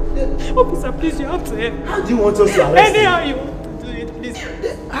 Officer, please, you have to help. How do you want us to arrest him? Anyhow you want to do it, please.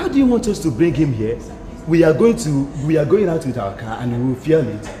 How do you want us to bring him here? We are going out with our car and we will fuel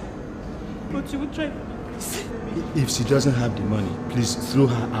it. But you will try. If she doesn't have the money, please throw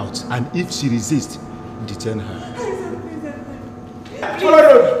her out. And if she resists, detain her.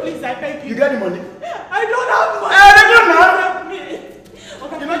 Please, I beg you. You got the money? I don't have money. Help me.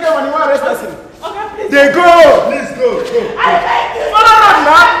 Okay, You don't get money, why arrest us? Okay, please. They go! Please go. I beg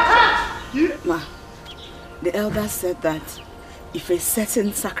you. Ma, the elder said that if a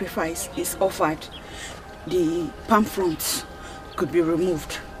certain sacrifice is offered, the palm fronds could be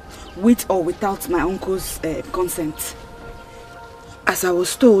removed, with or without my uncle's consent. As I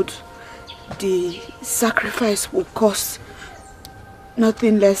was told, the sacrifice will cost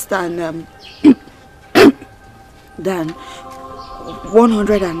nothing less than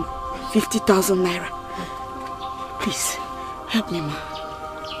 150,000 naira. Please, help me, ma.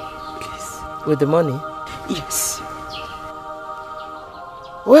 Please. With the money? Yes.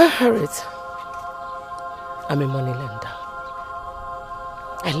 Well, Harriet, I'm a money lender.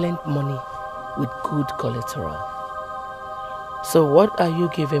 I lend money with good collateral. So what are you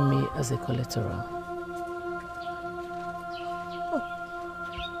giving me as a collateral?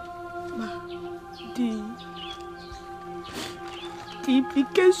 The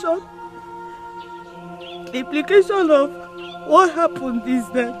implication of what happened is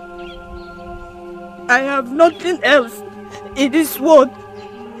that I have nothing else in this world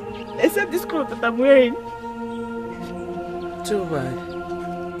except this clothes that I'm wearing. Too bad.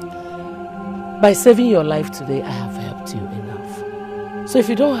 By saving your life today, I have helped you enough. So if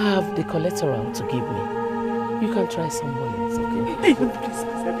you don't have the collateral to give me, you can try someone else, okay? Hey, please, I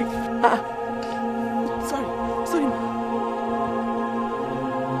beg you. Sorry, ma.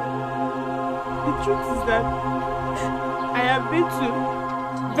 The truth is that I have been to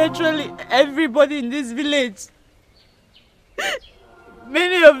virtually everybody in this village.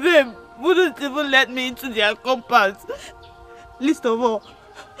 Many of them wouldn't even let me into their compounds. Least of all,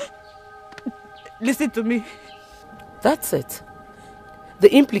 listen to me. That's it.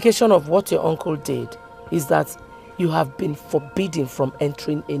 The implication of what your uncle did is that you have been forbidden from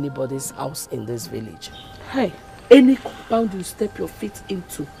entering anybody's house in this village. Hey, any compound you step your feet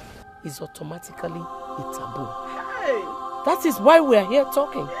into is automatically a taboo. Hey. That is why we are here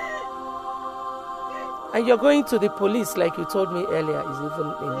talking. And you're going to the police like you told me earlier is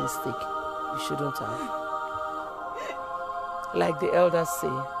even a mistake. You shouldn't have. Like the elders say,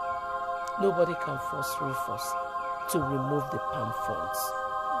 nobody can force Rufus to remove the palm fronds,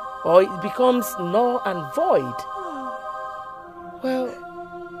 or it becomes null and void. Well,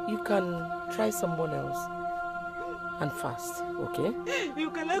 you can try someone else and fast, okay? You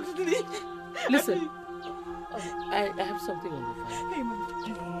can actually... Listen, I have something on the phone.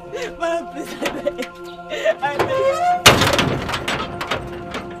 Hey, Mama, please, I beg.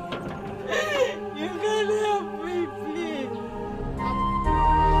 You can help me, please.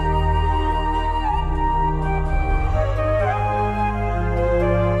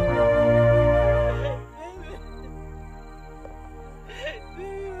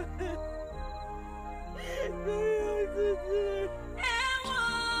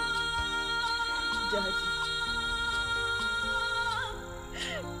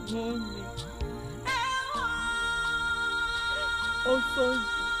 Mommy. Oh, son.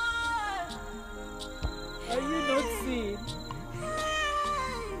 Are you not seeing?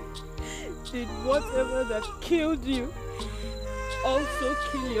 Did whatever that killed you also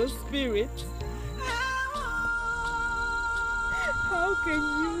kill your spirit? How can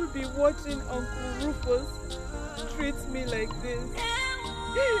you be watching Uncle Rufus treat me like this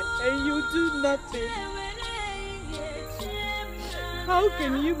and you do nothing? How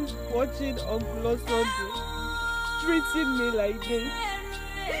can you be watching Uncle Osondo treating me like this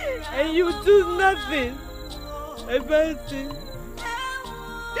and you do nothing about it?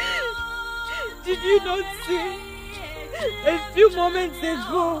 Did you not see? A few moments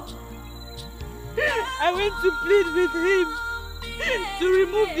ago, I went to plead with him to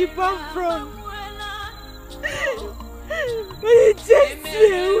remove the palm frond, but he chased me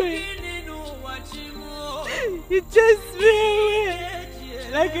away. He chased me away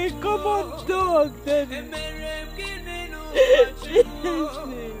like a common dog.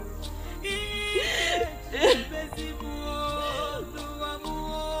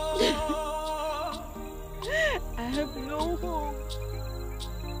 I have no home,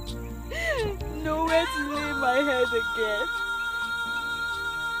 nowhere to lay my head again.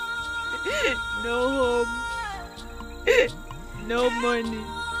 No home, no money,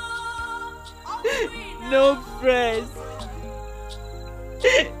 no friends,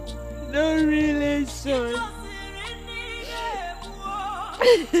 no relation.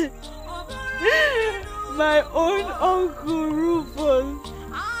 My own Uncle Rufus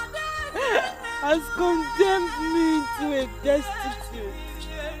has condemned me to a destitute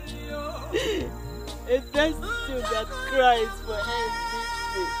that cries for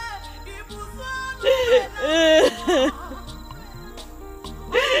everything.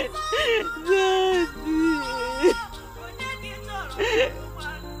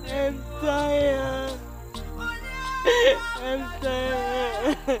 I'm tired. I'm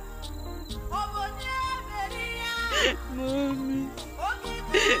tired. Mommy.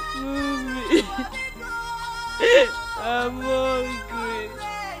 Mommy. I'm hungry.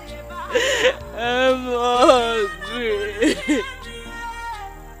 I'm hungry.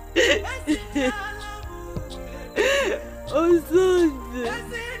 Oh, Sunday.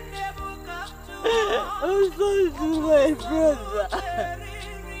 Oh, Sunday, my brother.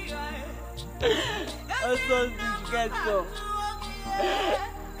 Oh, Sunday, get up.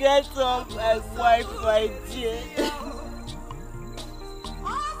 Get up and wipe my tears.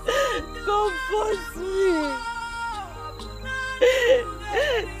 Comfort me.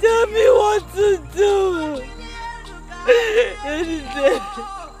 Tell me what to do. Tell me what to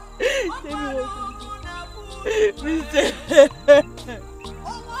do.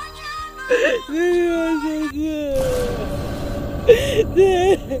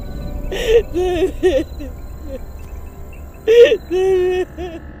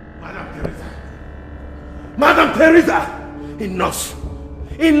 Madam Teresa! Enough!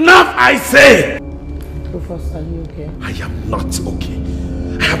 Enough, I say! Rufus, are you okay? I am not okay.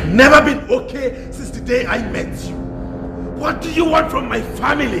 I have never been okay since the day I met you. What do you want from my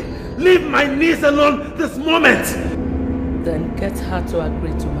family? Leave my niece alone this moment! Then get her to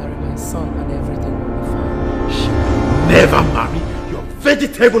agree to marry my son and everything will be fine. She will never marry your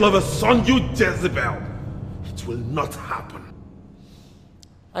vegetable of a son, you Jezebel. It will not happen.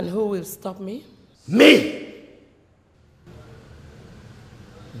 And who will stop me? Me!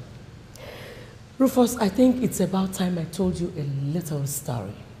 Rufus, I think it's about time I told you a little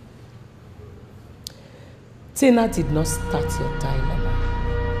story. Tina did not start your dilemma.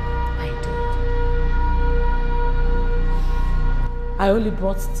 I I only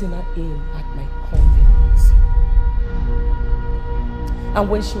brought Tina in at my convenience. And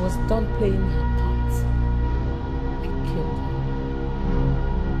when she was done playing her part, I killed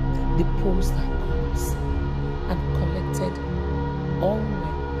her, deposed her corpse, and collected all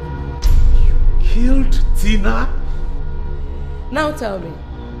my money. You killed Tina? Now tell me,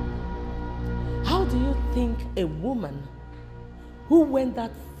 how do you think a woman who went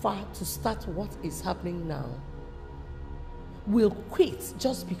that far to start what is happening now will quit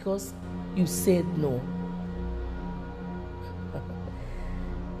just because you said no?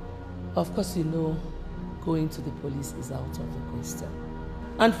 Of course, you know going to the police is out of the question.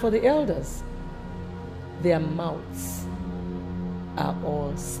 And for the elders, their mouths are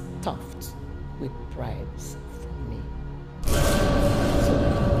all stuffed with bribes from me. So,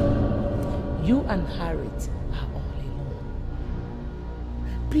 you and Harriet are all alone.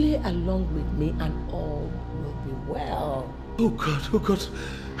 Play along with me and all will be well. Oh God,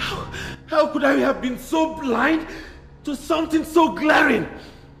 how could I have been so blind to something so glaring?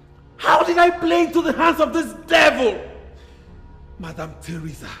 How did I play into the hands of this devil? Madam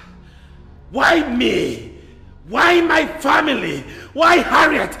Teresa, why me? Why my family? Why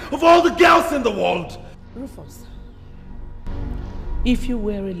Harriet of all the girls in the world? Rufus, if you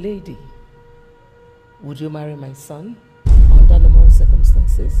were a lady, would you marry my son under normal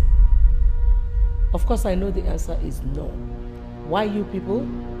circumstances? Of course, I know the answer is no. Why you people?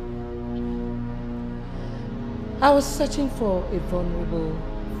 I was searching for a vulnerable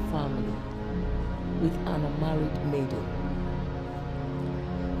family with an unmarried maiden.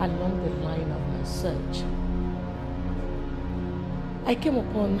 Along the line of my search, I came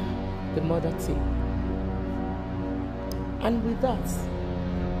upon the mother tape. And with that,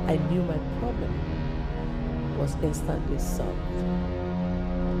 I knew my problem was instantly solved.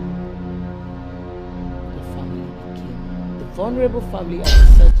 The family became the vulnerable family I was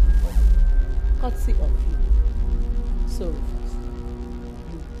searching for, courtesy of you. So, Rufus,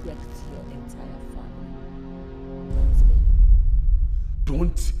 you wrecked your entire family, not me.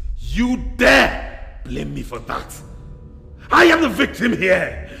 Don't you dare blame me for that. I am the victim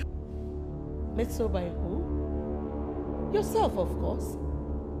here. Made so by who? Yourself, of course.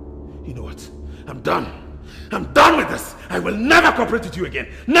 You know what? I'm done. I'm done with this. I will never cooperate with you again.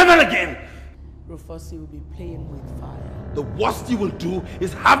 Never again. Rufus, you will be playing with fire. The worst you will do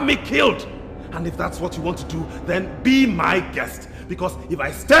is have me killed. And if that's what you want to do, then be my guest. Because if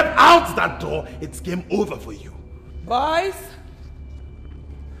I step out that door, it's game over for you. Boys!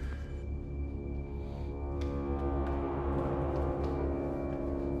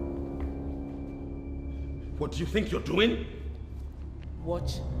 What do you think you're doing?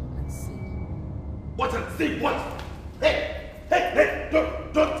 Watch and see. Watch and see what? Hey!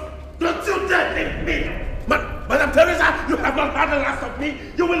 Don't you dare leave me! Madam Teresa, you have not had the last of me.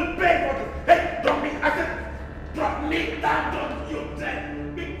 You will pay for this. Hey, drop me. I said, drop me down. Don't you dare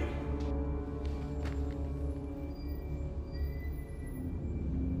me.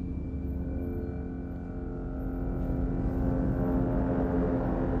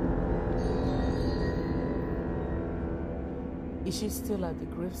 Is she still at the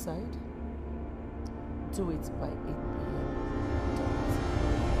graveside? Do it by 8 p.m.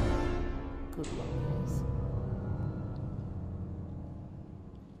 Good luck, guys.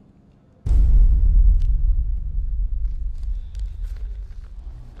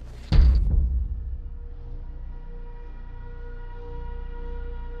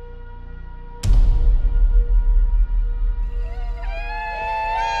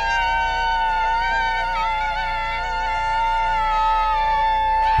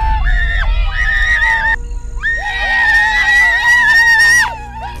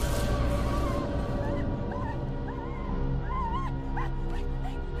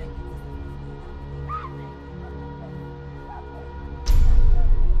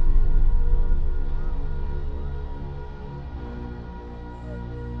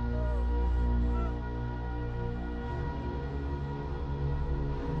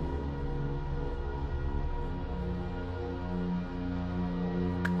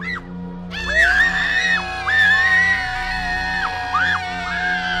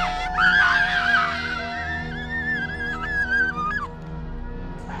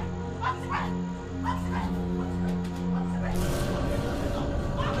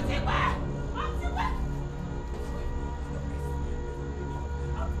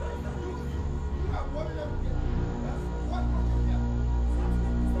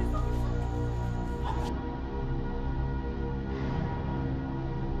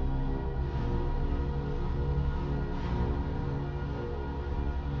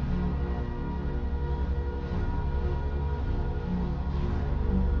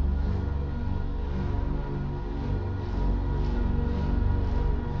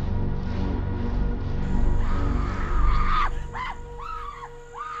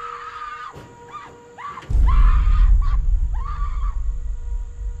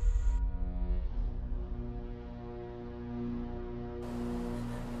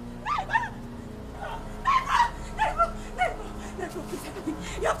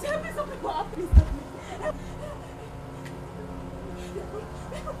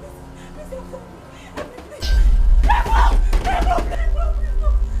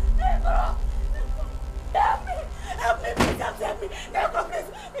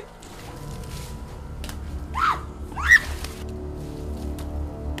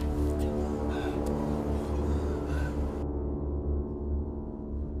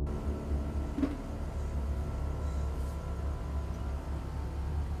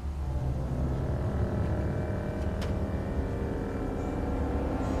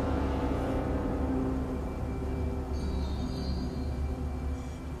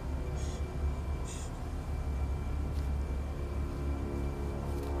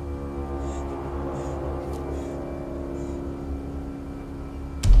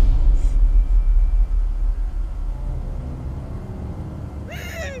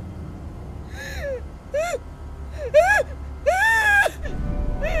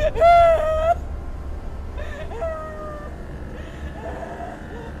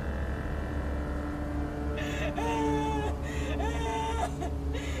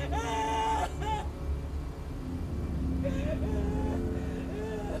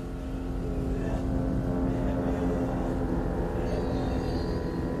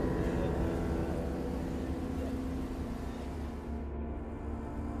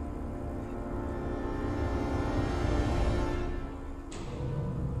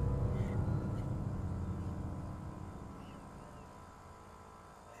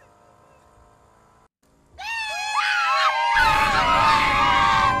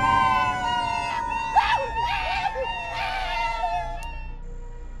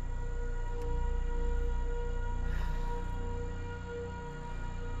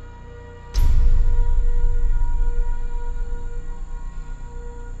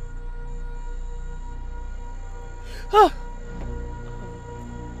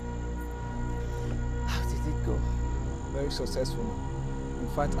 How did it go? Very successful. In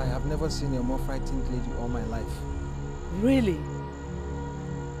fact, I have never seen a more frightened lady all my life. Really?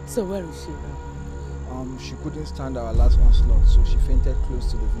 So where is she now? She couldn't stand our last onslaught, so she fainted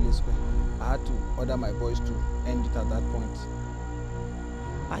close to the village square. I had to order my boys to end it at that point.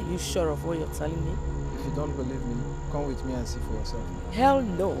 Are you sure of what you're telling me? If you don't believe me, come with me and see for yourself. Hell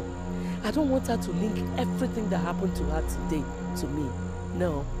no. I don't want her to link everything that happened to her today to me.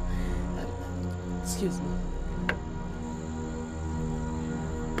 No. Excuse me.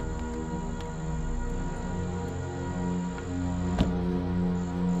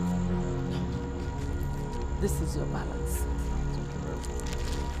 This is your balance.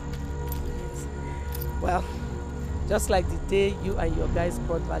 Yes. Well, just like the day you and your guys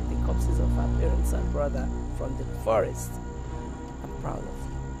brought back the corpses of our parents and brother from the forest, I'm proud of you.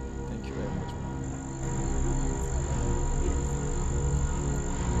 Thank you very much.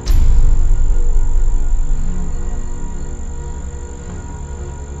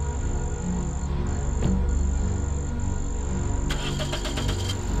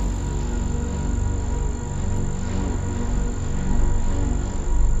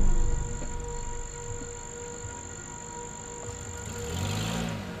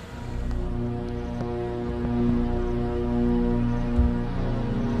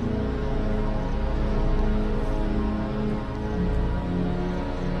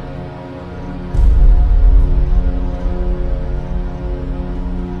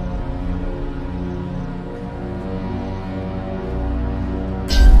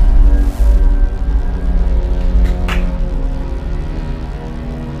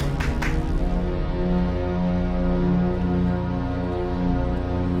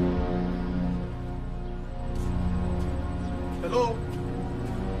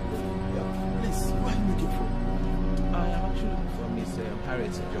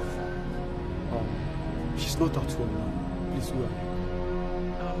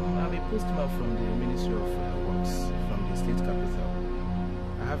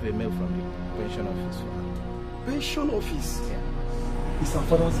 Office. Yeah. Is her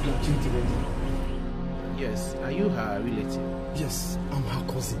father's grandchild ready? Yes. Are you her relative? Yes, I'm her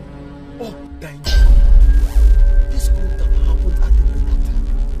cousin. Oh, thank you. This couldn't have happened at the better time.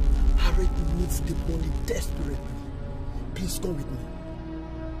 Harriet needs the money desperately. Please come with me.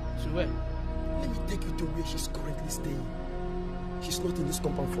 To where? Let me take you to where she's currently staying. She's not in this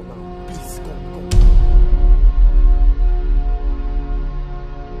compound for now. Please come.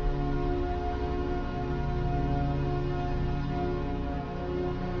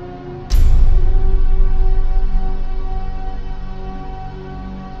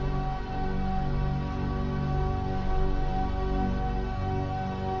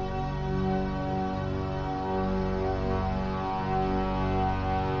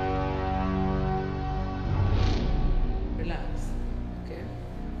 Relax, okay?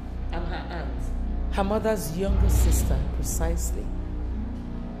 Her mother's younger sister, precisely.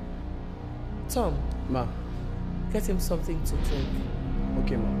 Tom. Ma. Get him something to drink.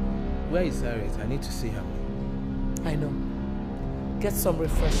 Okay, ma. Where is Harriet? I need to see her. I know. Get some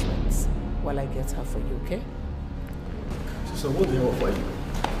refreshments while I get her for you, okay? So what do you offer you?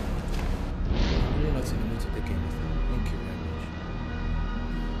 I'm really not in the mood to take anything. Thank you very much.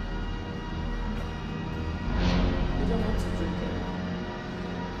 You don't want to drink it?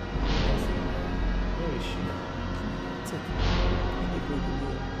 Where is she? Take it. Give me the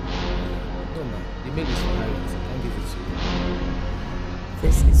meal. No, ma. The mail is for Harriet. I can't give it to you.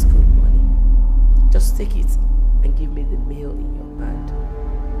 This is good money. Just take it and give me the meal in your hand.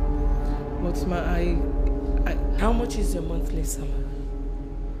 But ma, How much is your monthly salary?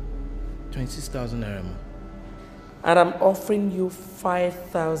 26,000 naira, ma. And I'm offering you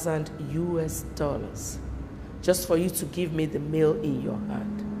 $5,000 US just for you to give me the meal in your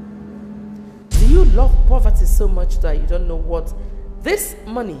hand. Do you love poverty so much that you don't know what this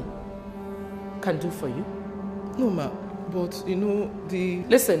money can do for you? No, ma, but you know,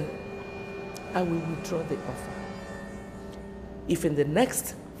 Listen, I will withdraw the offer. If in the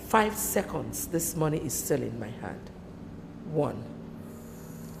next 5 seconds this money is still in my hand. 1,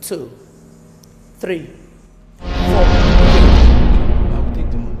 2, 3, 4. I will take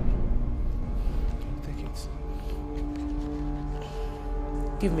the money. I'll take it.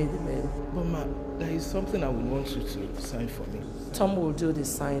 Give me the mail. But ma, there is something I would want you to sign for me. Tom will do the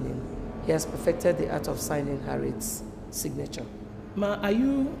signing. He has perfected the art of signing Harriet's signature. Ma, are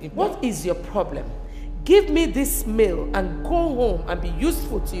you... What is your problem? Give me this mail and go home and be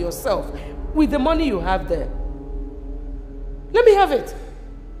useful to yourself with the money you have there. Let me have it.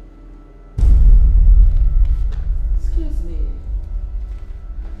 Excuse me.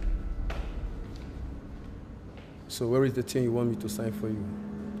 So where is the thing you want me to sign for you?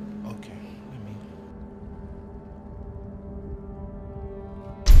 Okay, let me...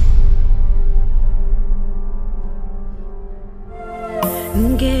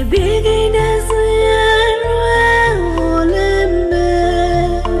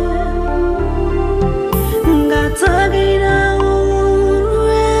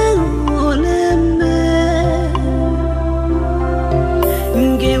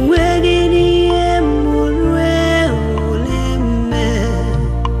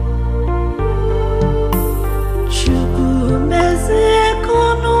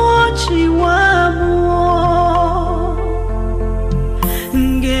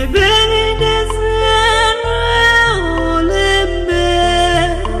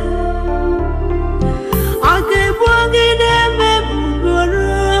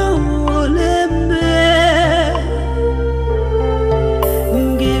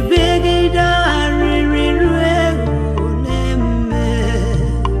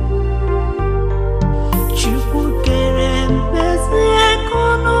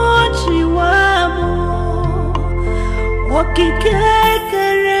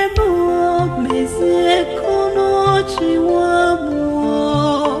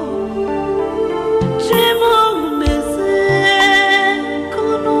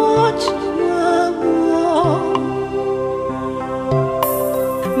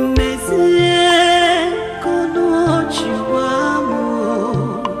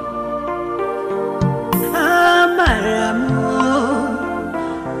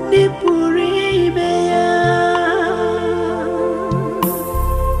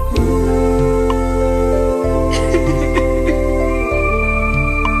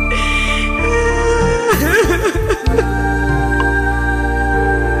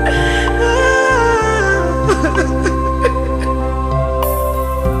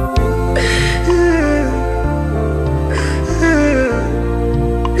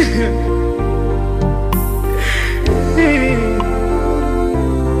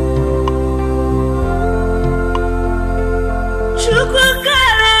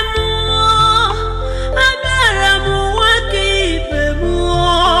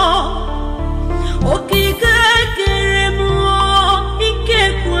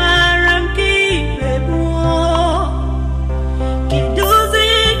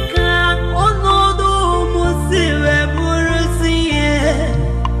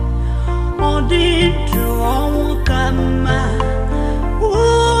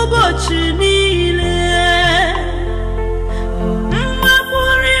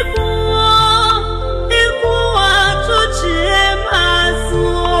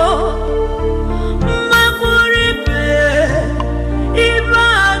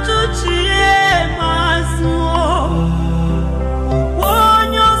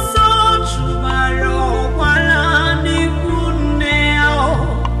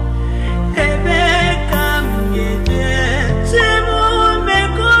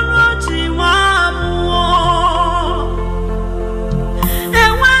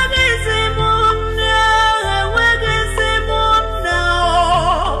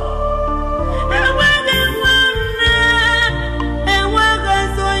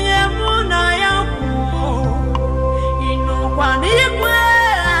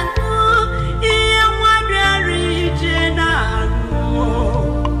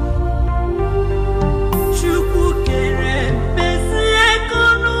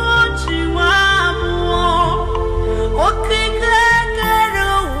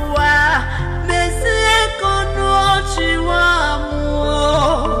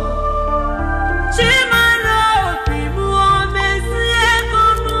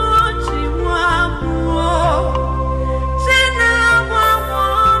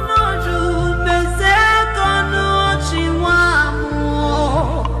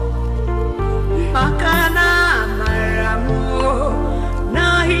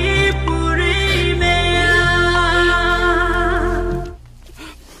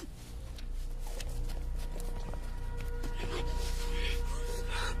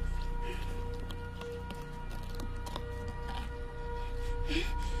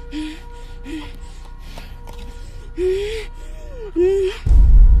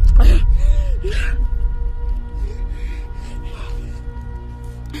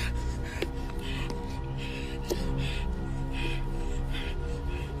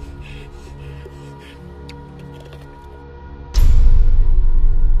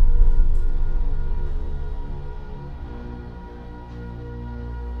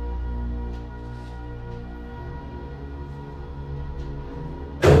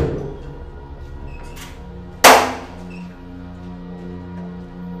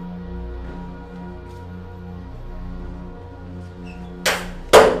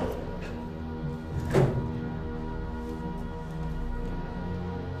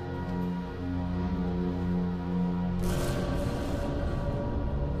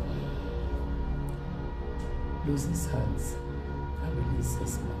 Loose his hands and release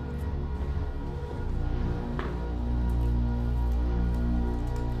his mouth.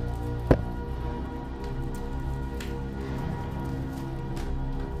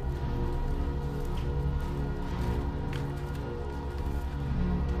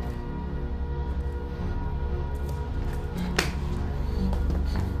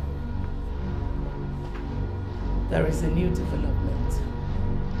 There is a new development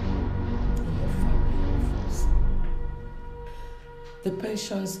in your family office. The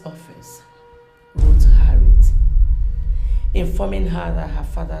pensions office wrote Harriet, informing her that her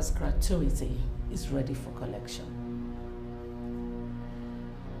father's gratuity is ready for collection.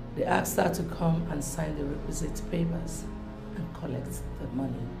 They asked her to come and sign the requisite papers and collect the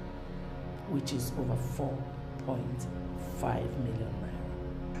money, which is over 4.5 million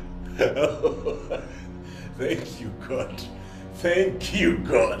naira. Thank you, God. Thank you,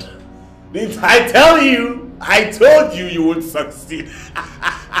 God. Didn't I tell you? I told you you would succeed.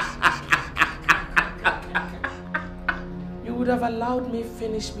 You would have allowed me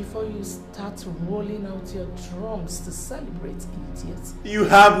finish before you start rolling out your drums to celebrate, idiot. You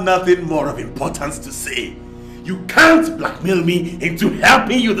have nothing more of importance to say. You can't blackmail me into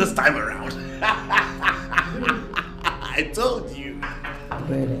helping you this time around. I told you.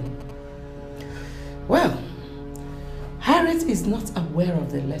 Really? Well, Harriet is not aware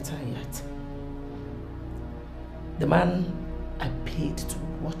of the letter yet. The man I paid to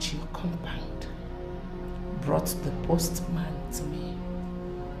watch your compound brought the postman to me.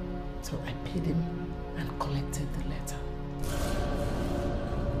 So I paid him and collected the letter.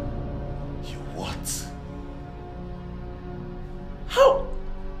 You what? How?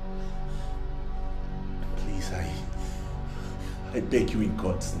 Please, I beg you in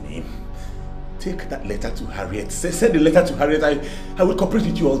God's name. Take that letter to Harriet. Send the letter to Harriet. I will cooperate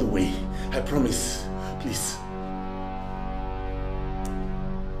with you all the way. I promise. Please.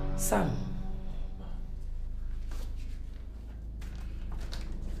 Sam.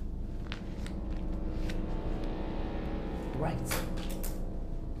 Right.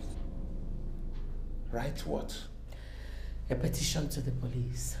 Write what? A petition to the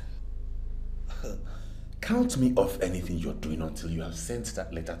police. Count me off anything you're doing until you have sent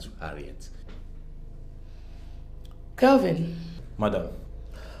that letter to Harriet. Kelvin. Madam.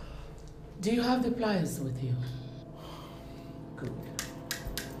 Do you have the pliers with you? Good.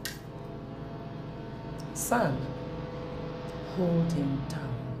 Sam, hold him down.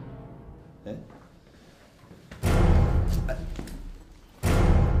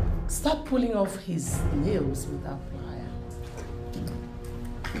 Stop pulling off his nails without plier.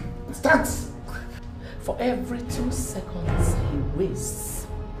 Start! For every 2 seconds he wastes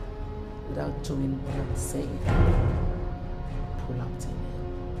without doing what I'm saying, pull out a nail.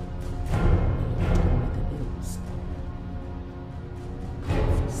 And you're done with the nails. Pull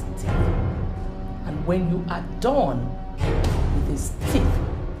off his teeth. And when you are done with his teeth,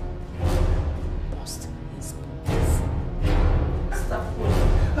 bust his bones. Stop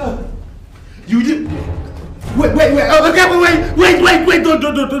pulling. You did. Wait. Okay, wait.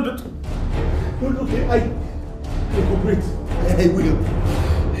 Don't. Okay, I will cooperate. I will.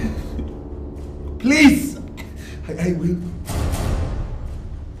 Please. I will.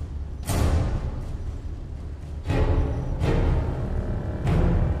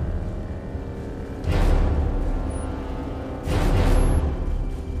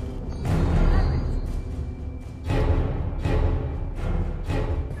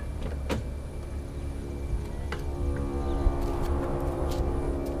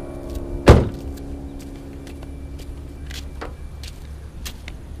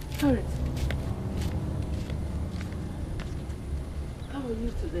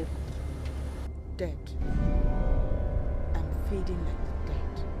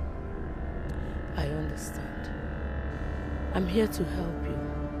 I'm here to help you.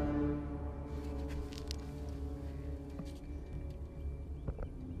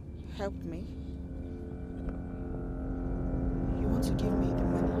 Help me? You want to give me the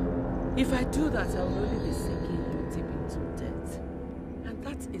money? If I do that, I will only be sinking you deep into debt. And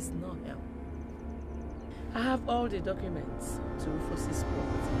that is not help. I have all the documents to Rufus's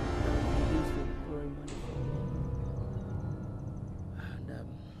property that will be used for borrowing money from me. And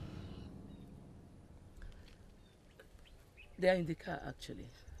they are in the car actually.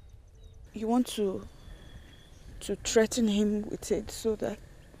 You want to threaten him with it so that...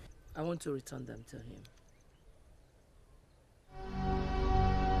 I want to return them to him.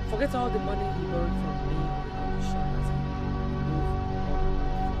 Forget all the money he borrowed from me on the condition that he move all the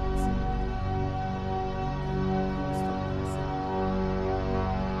money.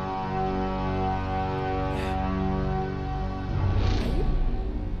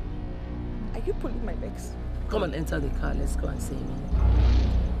 Are you pulling my legs? Come and enter the car. Let's go and see him.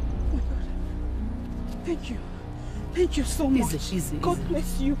 Oh my God. Thank you. Thank you so much. Easy. God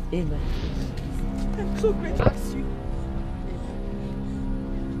bless you. Amen. I'm so grateful to you.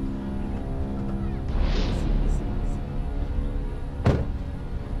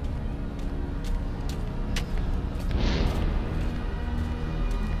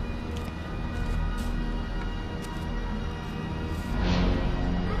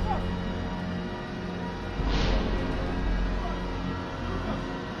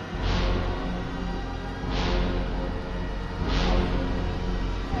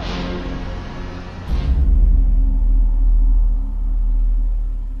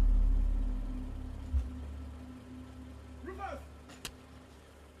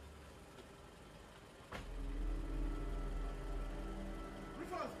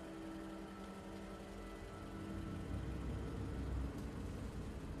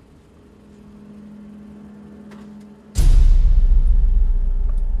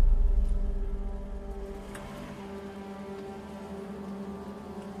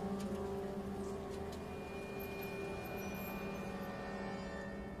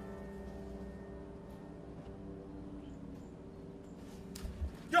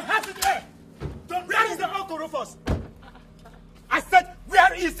 Your hands in the air! Where is the Uncle Rufus? I said,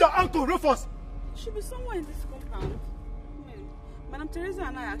 where is your Uncle Rufus? He should be somewhere in this compound. Madam Teresa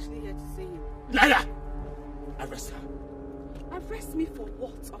and I are actually here to see him. Liar! Arrest her. Arrest me for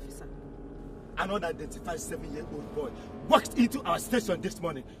what, officer? An unidentified 7-year-old boy walked into our station this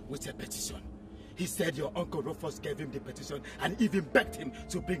morning with a petition. He said your Uncle Rufus gave him the petition and even begged him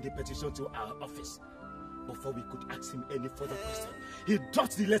to bring the petition to our office. Before we could ask him any further question, he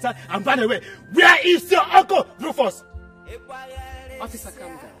dropped the letter and ran away. Where is your Uncle Rufus? Officer,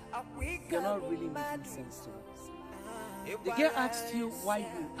 calm down. You're not really making sense to us. The girl asked you why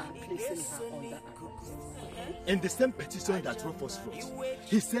you are placing her under arrest. In the same petition that Rufus wrote,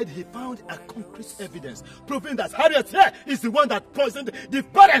 he said he found a concrete evidence proving that Harriet here is the one that poisoned the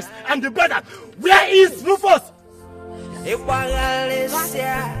parents and the brother. Where is Rufus? Shut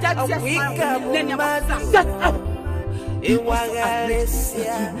up! He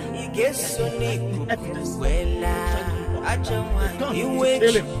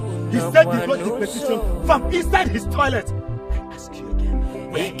said he got the petition from inside his toilet. I ask you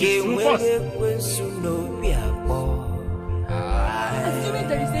again, where is Rufus? Assuming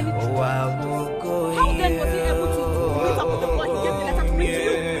there is any truth, how then was he able to meet up with the boy he gave the letter to bring to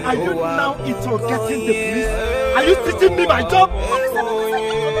you? Are you now interrogating the police? Are you teaching me my job?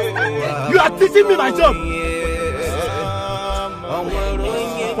 You are teaching me my job.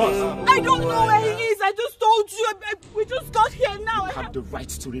 I don't know where he is. I just told you. We just got here now. You have the right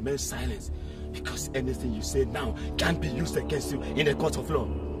to remain silent because anything you say now can be used against you in a court of law.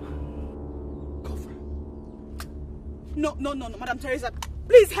 No, Madam Teresa.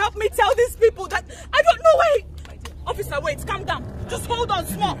 Please help me tell these people that I don't know where he... Officer, wait, calm down. Just hold on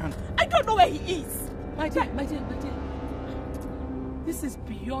small. I don't know where he is. My dear. This is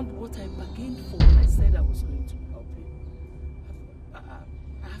beyond what I bargained for when I said I was going to help you.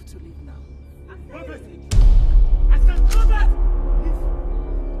 I have to leave now. Robert! I said, Robert!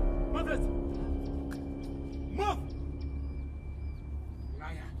 Robert! Move!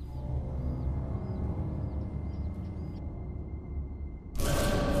 Liar!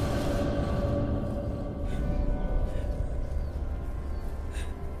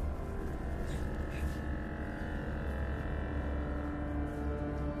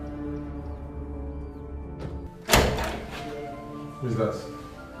 Who's that?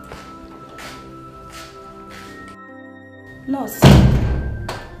 Nurse.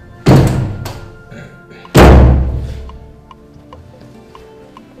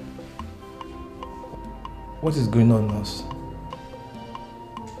 What is going on, nurse?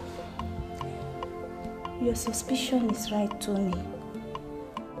 Your suspicion is right, Tony.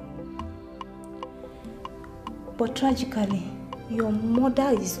 But tragically, Your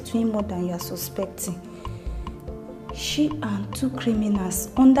mother is doing more than you are suspecting. She and 2 criminals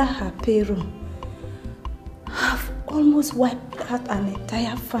under her payroll have almost wiped out an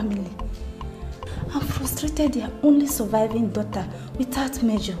entire family and frustrated their only surviving daughter without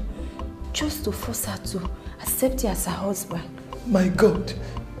measure, just to force her to accept you as her husband. My God.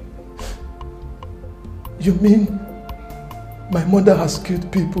 You mean my mother has killed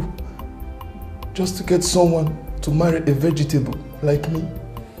people just to get someone to marry a vegetable like me?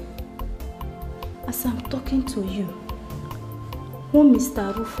 As I'm talking to you, one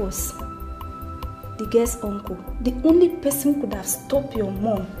Mr. Rufus, the girl's uncle, the only person who could have stopped your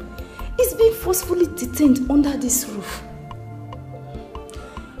mom, is being forcefully detained under this roof.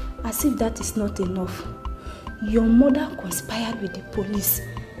 As if that is not enough, your mother conspired with the police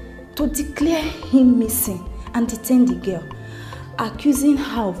to declare him missing and detain the girl, accusing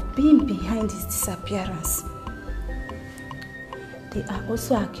her of being behind his disappearance. They are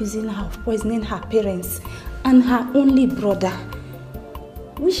also accusing her of poisoning her parents and her only brother,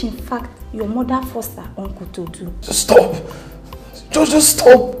 which in fact your mother forced her uncle to do. Stop! Just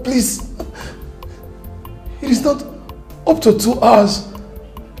stop, please. It is not up to 2 hours.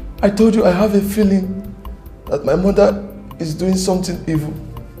 I told you I have a feeling that my mother is doing something evil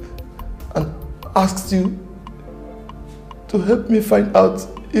and asked you to help me find out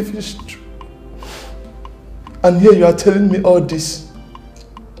if it's true. And here you are telling me all this.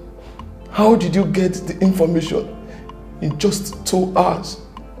 How did you get the information in just 2 hours?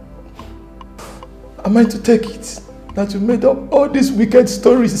 Am I to take it that you made up all these wicked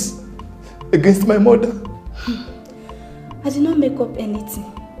stories against my mother? I did not make up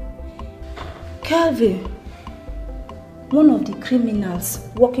anything. Calvin, one of the criminals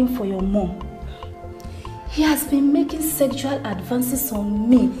working for your mom, he has been making sexual advances on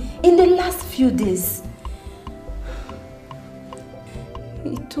me in the last few days.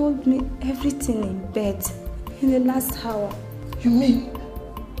 He told me everything in bed in the last hour. You mean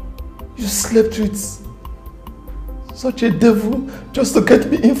you slept with such a devil just to get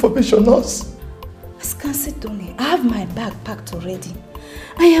me information, nurse? As can see, Tony, I have my bag packed already.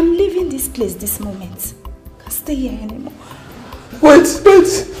 I am leaving this place this moment. I can't stay here anymore. Wait.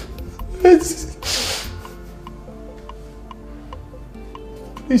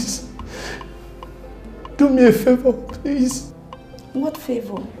 Please, do me a favor, please. What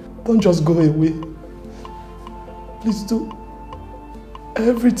favor? Don't just go away. Please do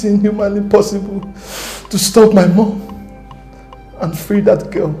everything humanly possible to stop my mom and free that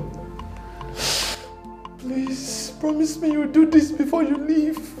girl. Please, promise me you'll do this before you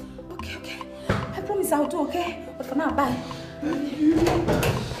leave. Okay. I promise I'll do, okay? But for now, bye. Thank you.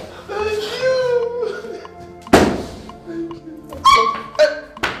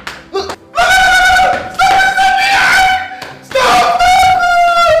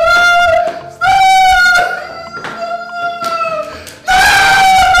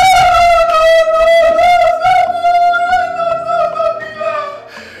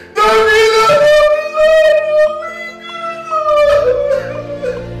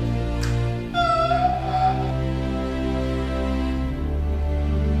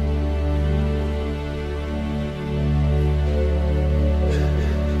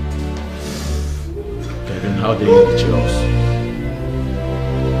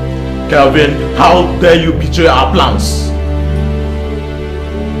 Kelvin, how dare you betray our plans?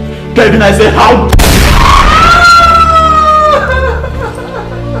 Kelvin, I say, how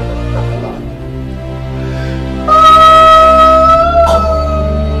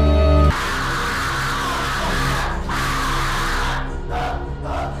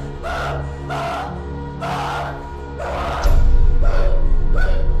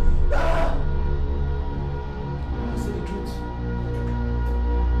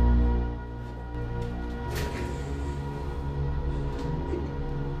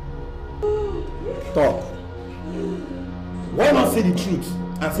Talk. Why not say the truth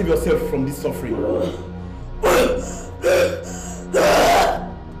and save yourself from this suffering?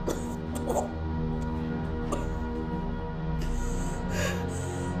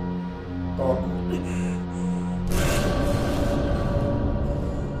 Talk.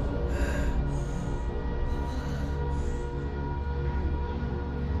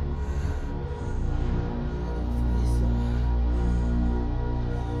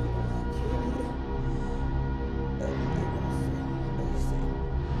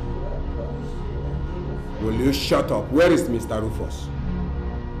 Will you shut up? Where is Mr. Rufus?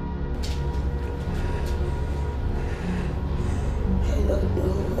 I don't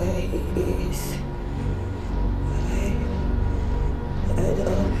know where he is. I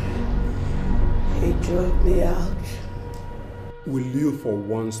don't. He drove me out. Will you for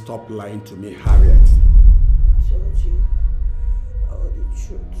once stop lying to me, Harriet? I told you all the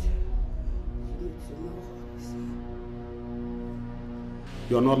truth. You need to know this.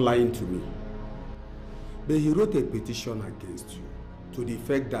 You're not lying to me. But he wrote a petition against you to the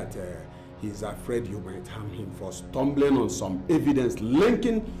effect that he's afraid you might harm him for stumbling on some evidence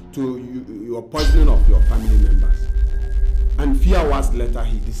linking to your poisoning of your family members. And a few hours later,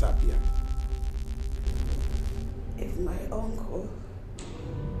 he disappeared. If my uncle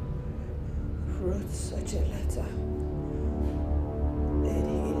wrote such a letter, then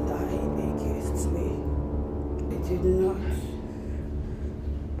he lied against me. He did not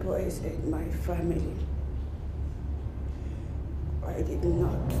poison my family. I did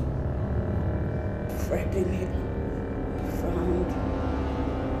not threaten him. Found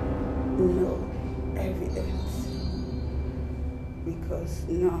no evidence because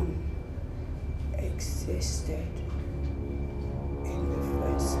none existed in the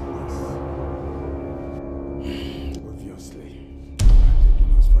first place. Obviously, you're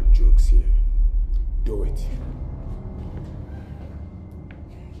taking us for jokes here. Do it.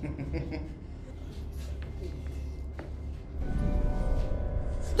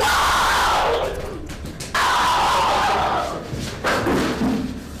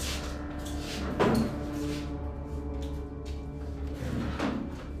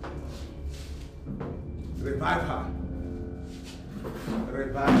 Revive her.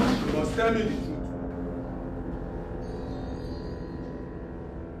 Revive her. She must tell me the truth.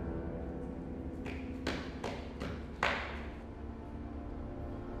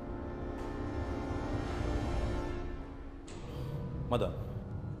 Madam.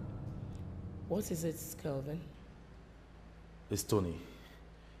 What is it, Kelvin? It's Tony.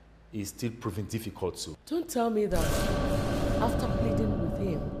 He's still proving difficult to. Don't tell me that after pleading with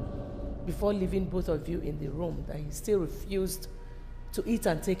him, before leaving both of you in the room, that he still refused to eat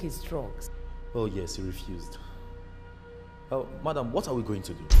and take his drugs. Oh yes, he refused. Oh, madam, what are we going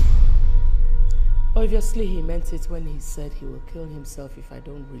to do? Obviously, he meant it when he said he will kill himself if I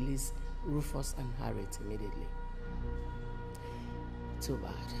don't release Rufus and Harriet immediately. Too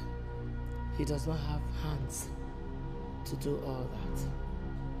bad. He does not have hands to do all that.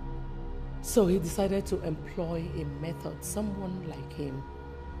 So he decided to employ a method someone like him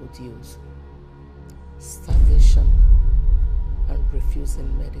would use. Starvation and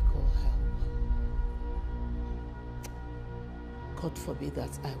refusing medical help. God forbid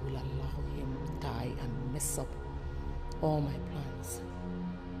that I will allow him die and mess up all my plans.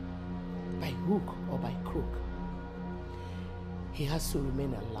 By hook or by crook. He has to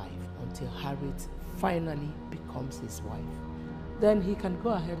remain alive until Harriet finally becomes his wife. Then he can go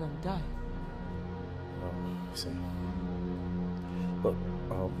ahead and die. I see. But,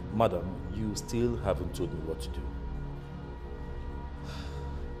 madam, you still haven't told me what to do.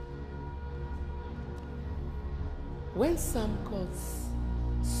 When Sam got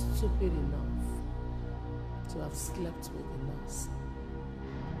stupid enough to have slept with the nurse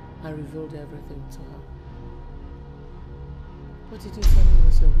and revealed everything to her, what did you tell me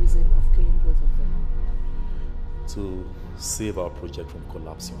was your reason of killing both of them? To save our project from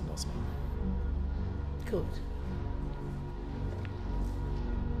collapsing on us, ma'am. Good.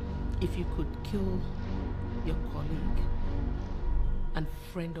 If you could kill your colleague and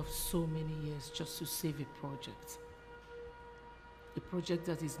friend of so many years just to save a project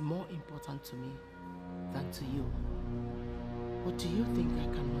that is more important to me than to you, what do you think I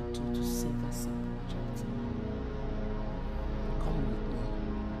cannot do to save that same project? Come with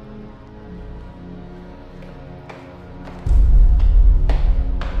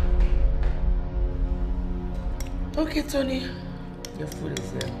me. Okay, Tony. Your food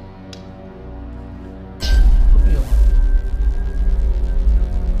is here.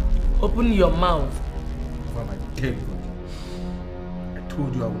 Open your mouth. For my dead body. I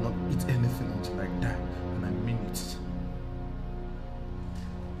told you I will not eat anything until I die, and I mean it.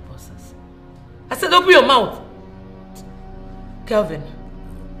 Bosses. I said open your mouth. Kelvin,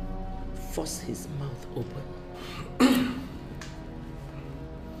 force his mouth open.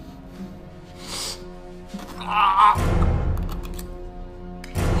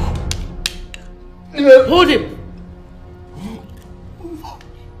 Hold him.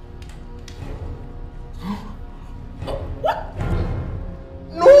 What?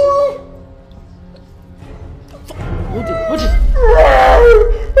 No. Hold him. Hold him.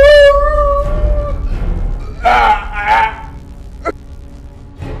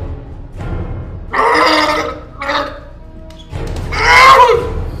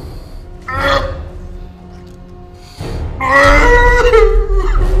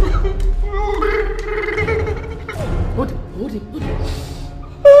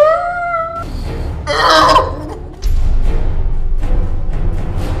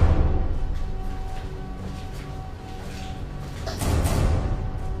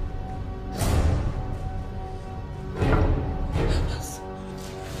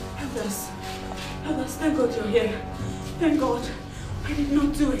 Elders, thank God you're here. Thank God. I did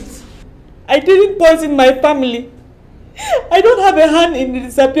not do it. I didn't poison my family. I don't have a hand in the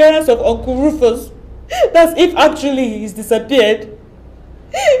disappearance of Uncle Rufus. That's if actually he's disappeared.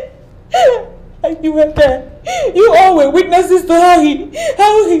 You were there. You all were witnesses to how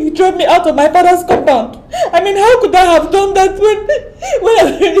he drove me out of my father's compound. I mean, how could I have done that when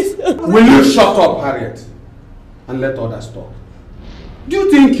Will you shut up, Harriet, and let others talk? Do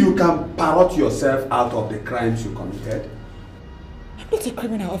you think you can parrot yourself out of the crimes you committed? I'm not a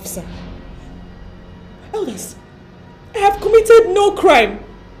criminal officer. Elders, I have committed no crime.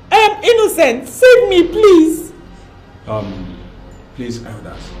 I am innocent. Save me, please. Please,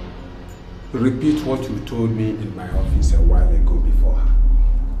 Elders, repeat what you told me in my office a while ago before her.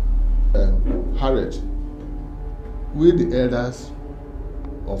 Harriet, we the elders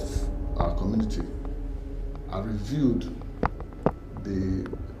of our community have reviewed the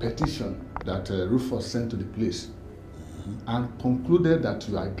petition that Rufus sent to the police and concluded that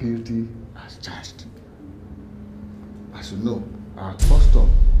you are guilty as charged. As you know, our custom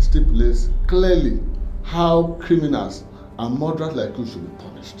stipulates clearly how criminals and murderers like you should be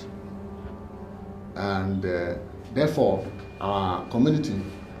punished. And therefore, our community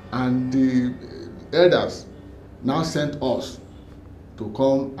and the elders now sent us to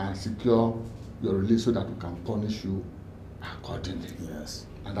come and secure your release so that we can punish you accordingly. Yes.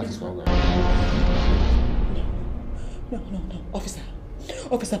 And that is why we are No,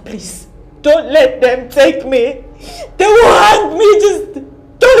 officer, please. Don't let them take me. They will hang me. Just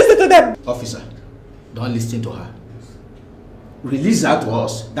don't listen to them. Officer, don't listen to her. Release her to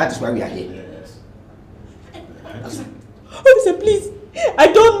us. That is why we are here. Officer, please. I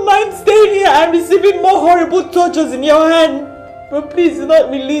don't mind staying here and receiving more horrible tortures in your hand. But please do not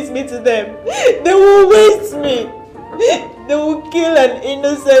release me to them. They will waste me. They will kill an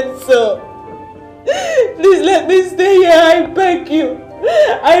innocent soul. Please let me stay here. I beg you.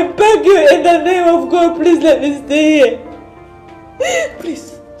 I beg you in the name of God. Please let me stay here.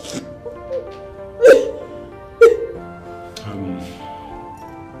 Please.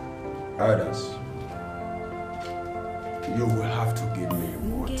 Elders, you will have to give me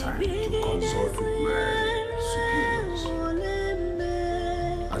more time to consult with my superiors.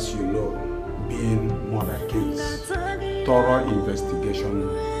 As you know, being murder case, thorough investigation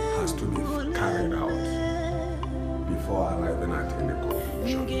has to be carried out before arriving at any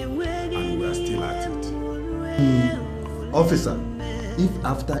conclusion, and we are still at it. Officer, if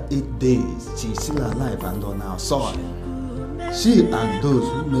after 8 days she is still alive and on our soil, she and those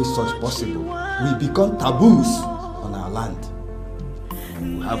who make such possible will become taboos on our land.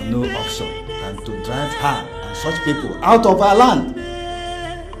 And we have no option than to drive her and such people out of our land.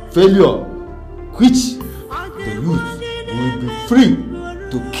 Failure, which the youth will be free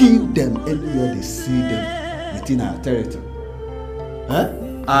to kill them anywhere they see them within our territory.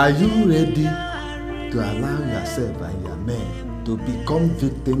 Are you ready to allow yourself and your men to become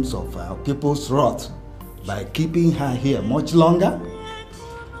victims of our people's wrath by keeping her here much longer?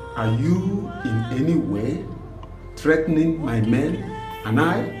 Are you in any way threatening my men and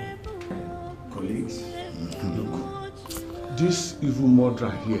I? Colleagues, look, this evil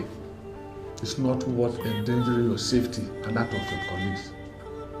murderer here is not worth endangering your safety and that of your colleagues.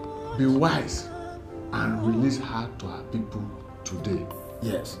 Be wise and release her to her people today.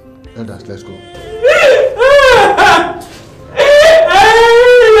 Yes. Elders, let's go.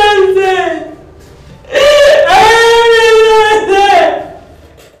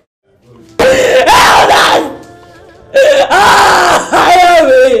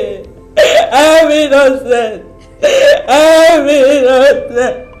 I'm innocent. I'm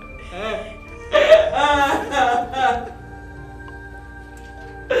innocent.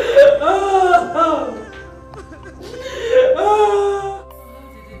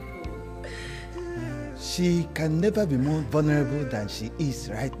 She can never be more vulnerable than she is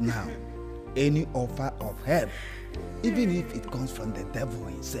right now. Any offer of help, even if it comes from the devil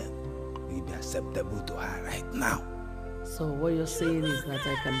himself, will be acceptable to her right now. So what you're saying is that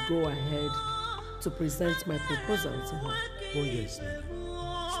I can go ahead to present my proposal to her? Oh yes, madam.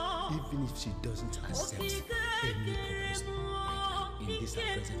 Even if she doesn't accept any proposal in this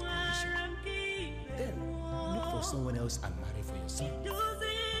present condition, then look for someone else and marry for yourself.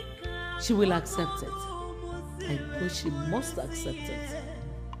 She will accept it. I know she must accept it.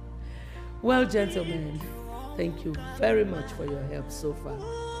 Well, gentlemen, thank you very much for your help so far.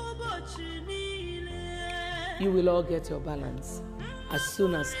 You will all get your balance as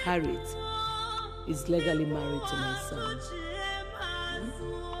soon as Harriet is legally married to my son.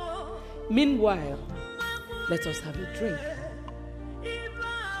 Meanwhile, let us have a drink.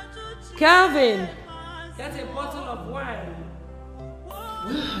 Calvin, get a bottle of wine.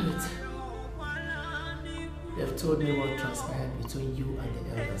 You have told me what transpired between you and the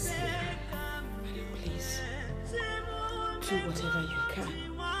elders here. Please, do whatever you can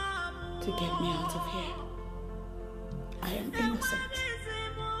to get me out of here. I am innocent.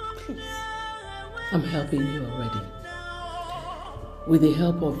 Please. I'm helping you already. With the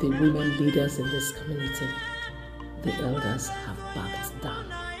help of the women leaders in this community, the elders have backed down.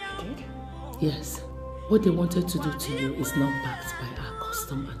 You did? Yes. What they wanted to do to you is not backed by our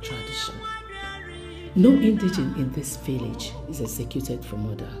custom and tradition. No indigene in this village is executed for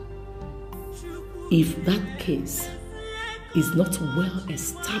murder. If that case is not well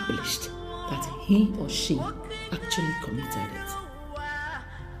established that he or she actually committed it.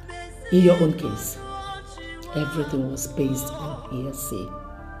 In your own case, everything was based on hearsay.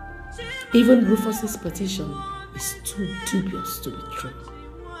 Even Rufus's petition is too dubious to be true.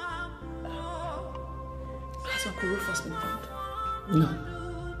 Has Uncle Rufus been found? No.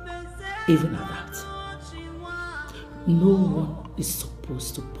 Even at that. No one is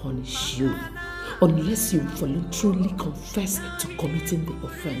supposed to punish you unless you voluntarily confess to committing the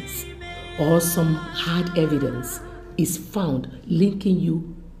offense or some hard evidence is found linking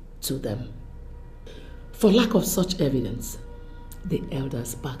you to them. For lack of such evidence, the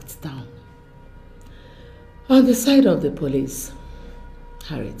elders backed down. On the side of the police,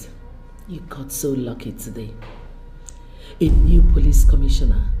 Harriet, you got so lucky today. A new police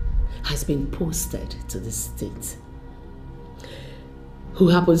commissioner has been posted to the state, who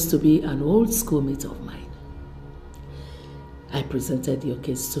happens to be an old schoolmate of mine. I presented your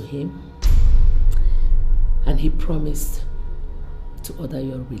case to him, and he promised to order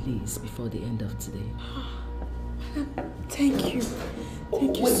your release before the end of today. Thank you.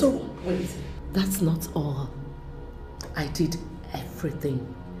 Thank you so much. Wait. That's not all. I did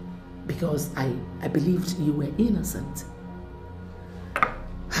everything because I believed you were innocent.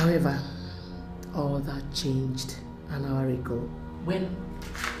 However, all that changed an hour ago when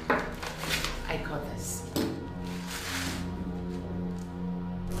I got this.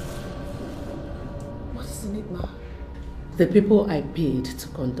 What is in it, Ma? The people I paid to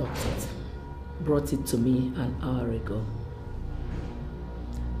conduct it brought it to me an hour ago.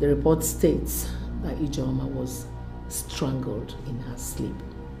 The report states that Ijeoma was strangled in her sleep.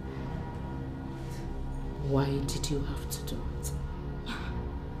 Why did you have to do it?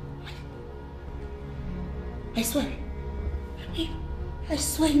 I swear. I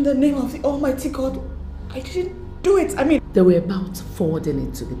swear in the name of the Almighty God, I didn't do it. They were about forwarding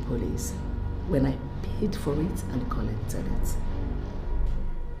it to the police when I paid for it and collected it.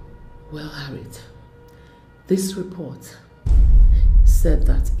 Well, Harriet, this report said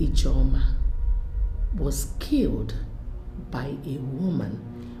that Ijeoma was killed by a woman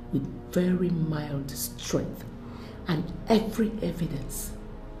with very mild strength, and every evidence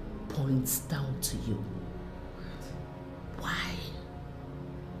points down to you. Why?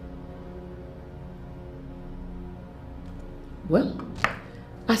 Well,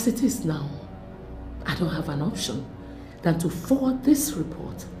 as it is now, I don't have an option than to forward this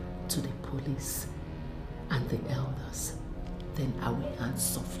report to the police and the elders. Then I will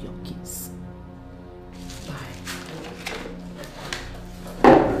hands off your case. Bye.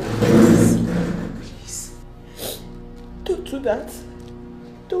 Please. Don't do that.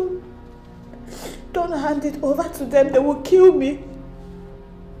 Don't hand it over to them. They will kill me.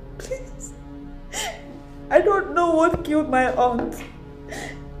 Please. I don't know what killed my aunt.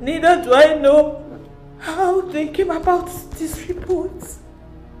 Neither do I know how they came about these reports.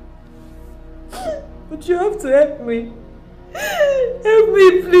 But you have to help me. Help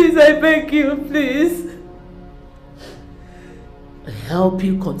me, please. I beg you, please. Help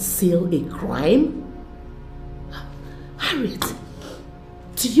you conceal a crime? Harriet,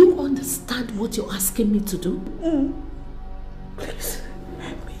 do you understand what you're asking me to do? Please,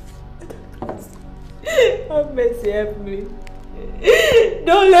 help me. Have mercy, help me.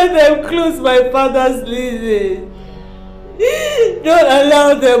 Don't let them close my father's leases. Don't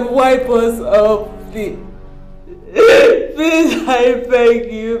allow them wipe us off, please. Please, I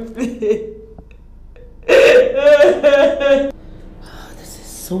beg you, please. This is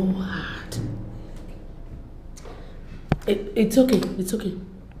so hard. It's okay, it's okay.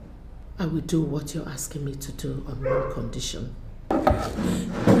 I will do what you're asking me to do on one condition.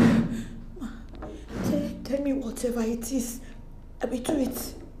 Tell me whatever it is. I will do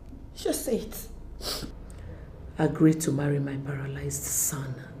it. Just say it. Agree to marry my paralyzed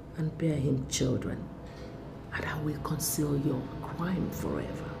son and bear him children, and I will conceal your crime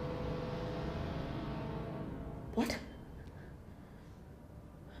forever. What?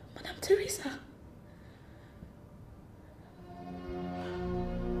 Madam Teresa? her.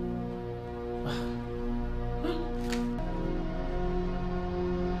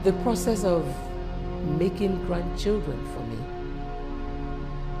 The process of making grandchildren for me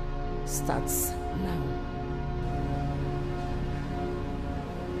starts now.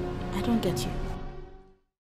 I don't get you.